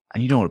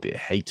 and you don't want to be a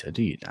hater,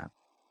 do you, Dan?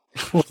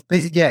 Well,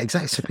 yeah,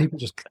 exactly. So people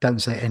just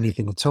don't say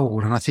anything at all,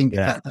 and I think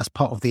that's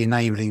part of the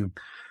enabling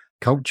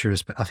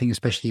cultures. But I think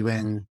especially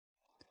when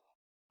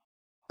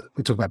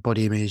we talk about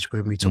body image,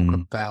 when we talk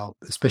about,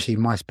 especially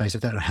in my space, I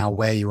don't know how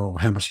aware you are or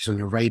how much is on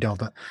your radar,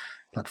 but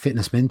like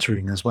fitness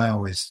mentoring as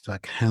well is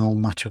like how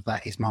much of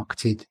that is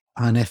marketed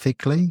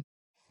unethically.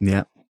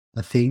 Yeah,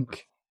 I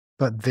think.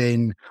 But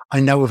then I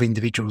know of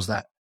individuals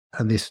that,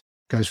 and this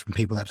goes from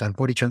people that have done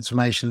body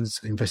transformations,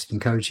 invested in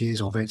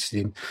coaches, or invested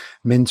in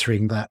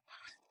mentoring, that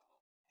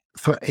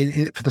for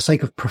the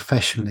sake of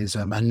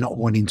professionalism and not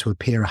wanting to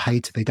appear a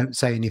hater, they don't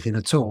say anything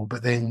at all.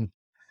 But then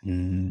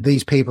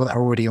these people that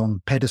are already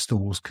on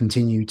pedestals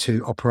continue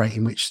to operate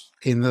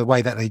in the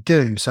way that they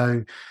do.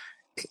 So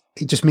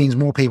it just means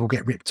more people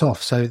get ripped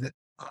off. So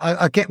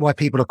I get why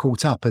people are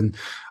caught up. And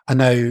I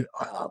know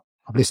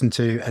I've listened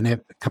to a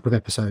couple of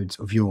episodes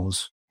of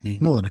yours,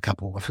 more than a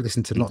couple. I've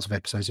listened to lots of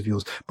episodes of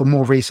yours, but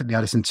more recently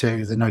I listened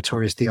to the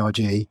Notorious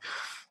DRG.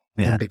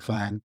 I'm a big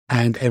fan.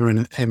 And Emma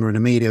and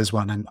Amelia's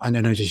one. And I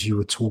noticed you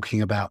were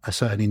talking about a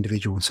certain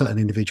individual and certain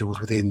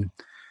individuals within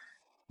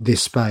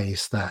this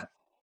space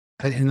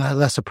and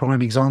that's a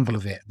prime example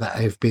of it, that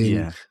have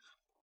been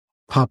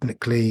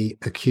publicly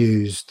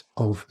accused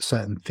of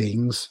certain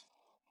things.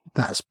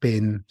 That's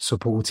been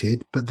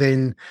supported. But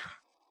then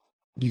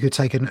you could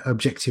take an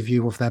objective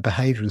view of their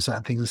behavior and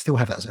certain things and still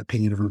have that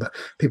opinion of them. But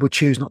people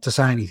choose not to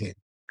say anything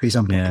because he's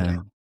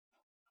unpopular.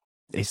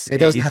 It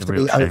doesn't have to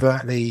be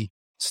overtly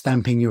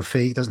stamping your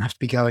feet. It doesn't have to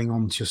be going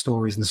on to your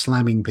stories and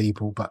slamming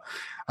people. But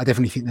I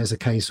definitely think there's a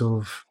case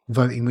of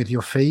voting with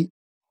your feet,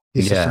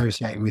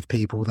 disassociating with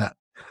people that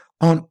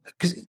aren't,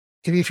 because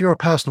if you're a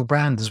personal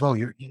brand as well,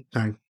 you're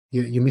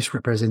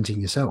misrepresenting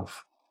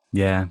yourself.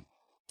 Yeah,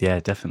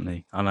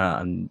 definitely.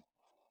 And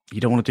you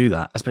don't want to do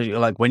that, especially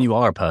like when you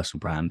are a personal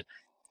brand.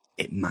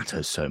 It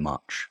matters so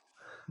much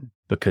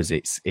because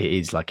it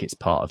is like it's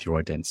part of your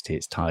identity.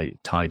 It's tied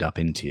up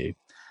into you,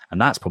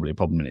 and that's probably a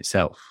problem in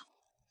itself.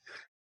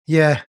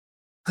 Yeah,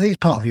 I think it's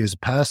part of you as a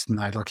person,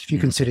 though. Like if you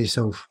consider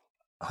yourself,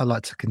 I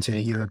like to consider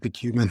you a good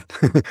human.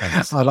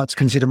 I like to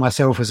consider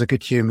myself as a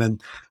good human.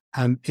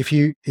 If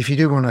you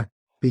do want to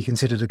be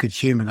considered a good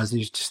human, I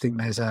just think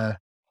there's a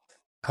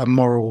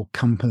moral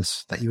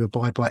compass that you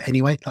abide by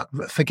anyway.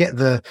 Like, forget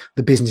the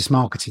business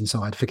marketing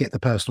side, forget the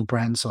personal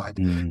brand side,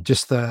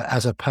 just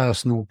as a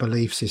personal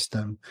belief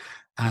system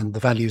and the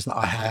values that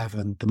I have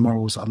and the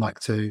morals that I like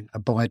to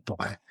abide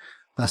by.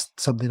 That's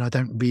something I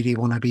don't really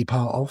want to be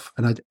part of.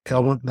 And I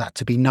want that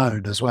to be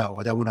known as well.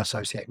 I don't want to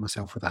associate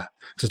myself with that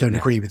because I don't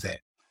agree with it.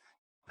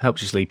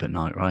 Helps you sleep at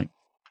night, right?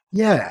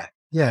 Yeah.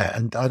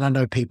 And I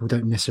know people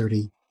don't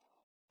necessarily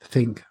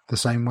think the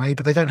same way,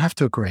 but they don't have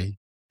to agree.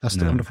 That's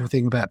the wonderful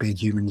thing about being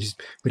human.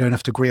 We don't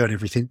have to agree on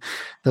everything.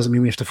 Doesn't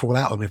mean we have to fall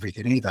out on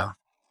everything either.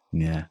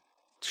 Yeah.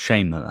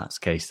 Shame that that's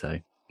the case, though.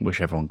 Wish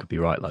everyone could be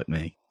right like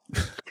me.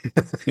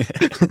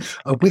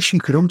 I wish you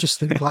could all just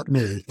think like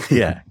me.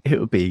 Yeah, it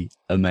would be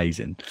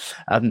amazing.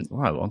 Right,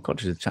 well, I'm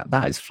conscious of the chat.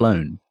 That is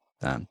flown,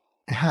 Dan.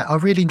 I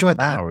really enjoyed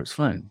that. Oh, it's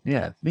flown.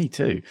 Yeah, me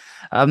too.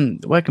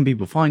 Where can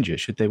people find you?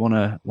 Should they want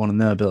to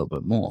know a little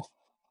bit more?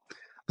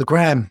 The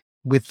gram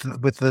with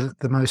the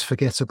most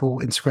forgettable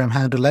Instagram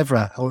handle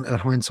ever. In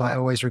hindsight, I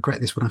always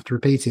regret this when I have to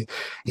repeat it.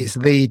 It's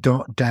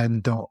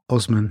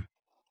the.dan.osman.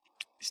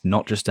 It's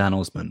not just Dan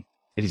Osman.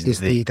 It's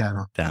the Dan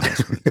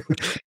Osman.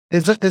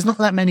 There's not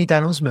that many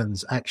Dan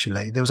Osmans,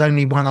 actually. There was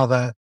only one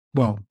other.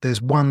 Well,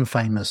 there's one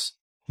famous,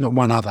 not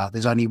one other.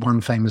 There's only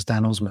one famous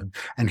Dan Osman,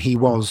 and he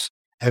was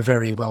a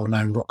very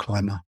well-known rock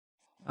climber.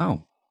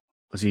 Oh,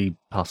 was he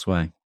passed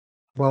away?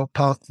 Well,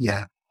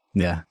 yeah.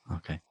 Yeah,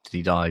 okay. Did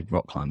he die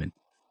rock climbing?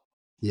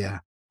 Yeah.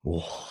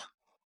 Oh,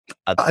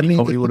 I mean,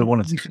 probably would have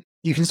wanted to.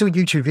 You can still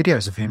YouTube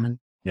videos of him, and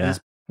yeah, it's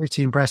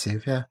pretty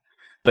impressive, yeah.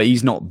 But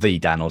he's not the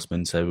Dan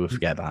Osman, so we'll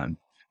forget about him.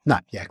 No,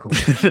 yeah, cool.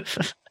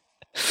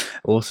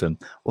 Awesome.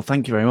 Well,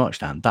 thank you very much,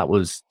 Dan. That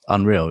was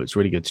unreal. It's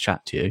really good to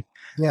chat to you.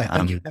 Yeah,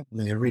 thank you. I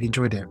really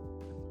enjoyed it.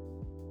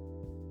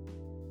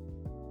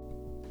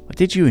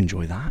 Did you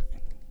enjoy that?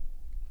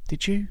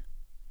 Did you?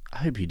 I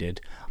hope you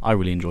did. I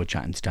really enjoyed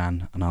chatting to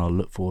Dan, and I'll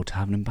look forward to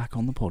having him back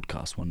on the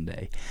podcast one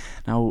day.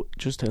 Now,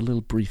 just a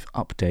little brief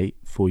update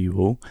for you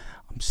all.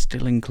 I'm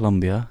still in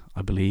Colombia,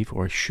 I believe,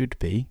 or I should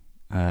be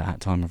at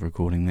time of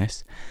recording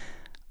this.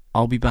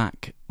 I'll be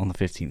back on the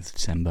 15th of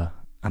December,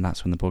 and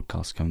that's when the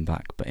podcast's coming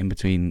back. But in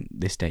between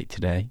this date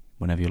today,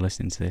 whenever you're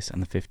listening to this,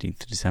 and the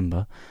 15th of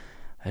December,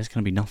 there's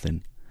going to be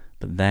nothing.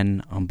 But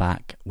then I'm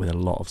back with a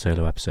lot of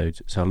solo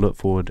episodes, so I look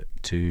forward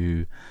to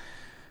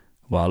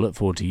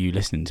you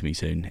listening to me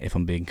soon, if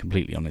I'm being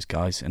completely honest,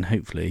 guys, and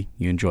hopefully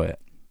you enjoy it.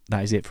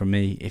 That is it from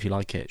me. If you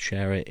like it,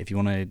 share it. If you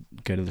want to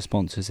go to the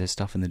sponsors, there's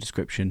stuff in the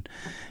description.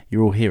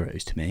 You're all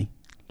heroes to me.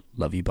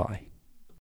 Love you, bye.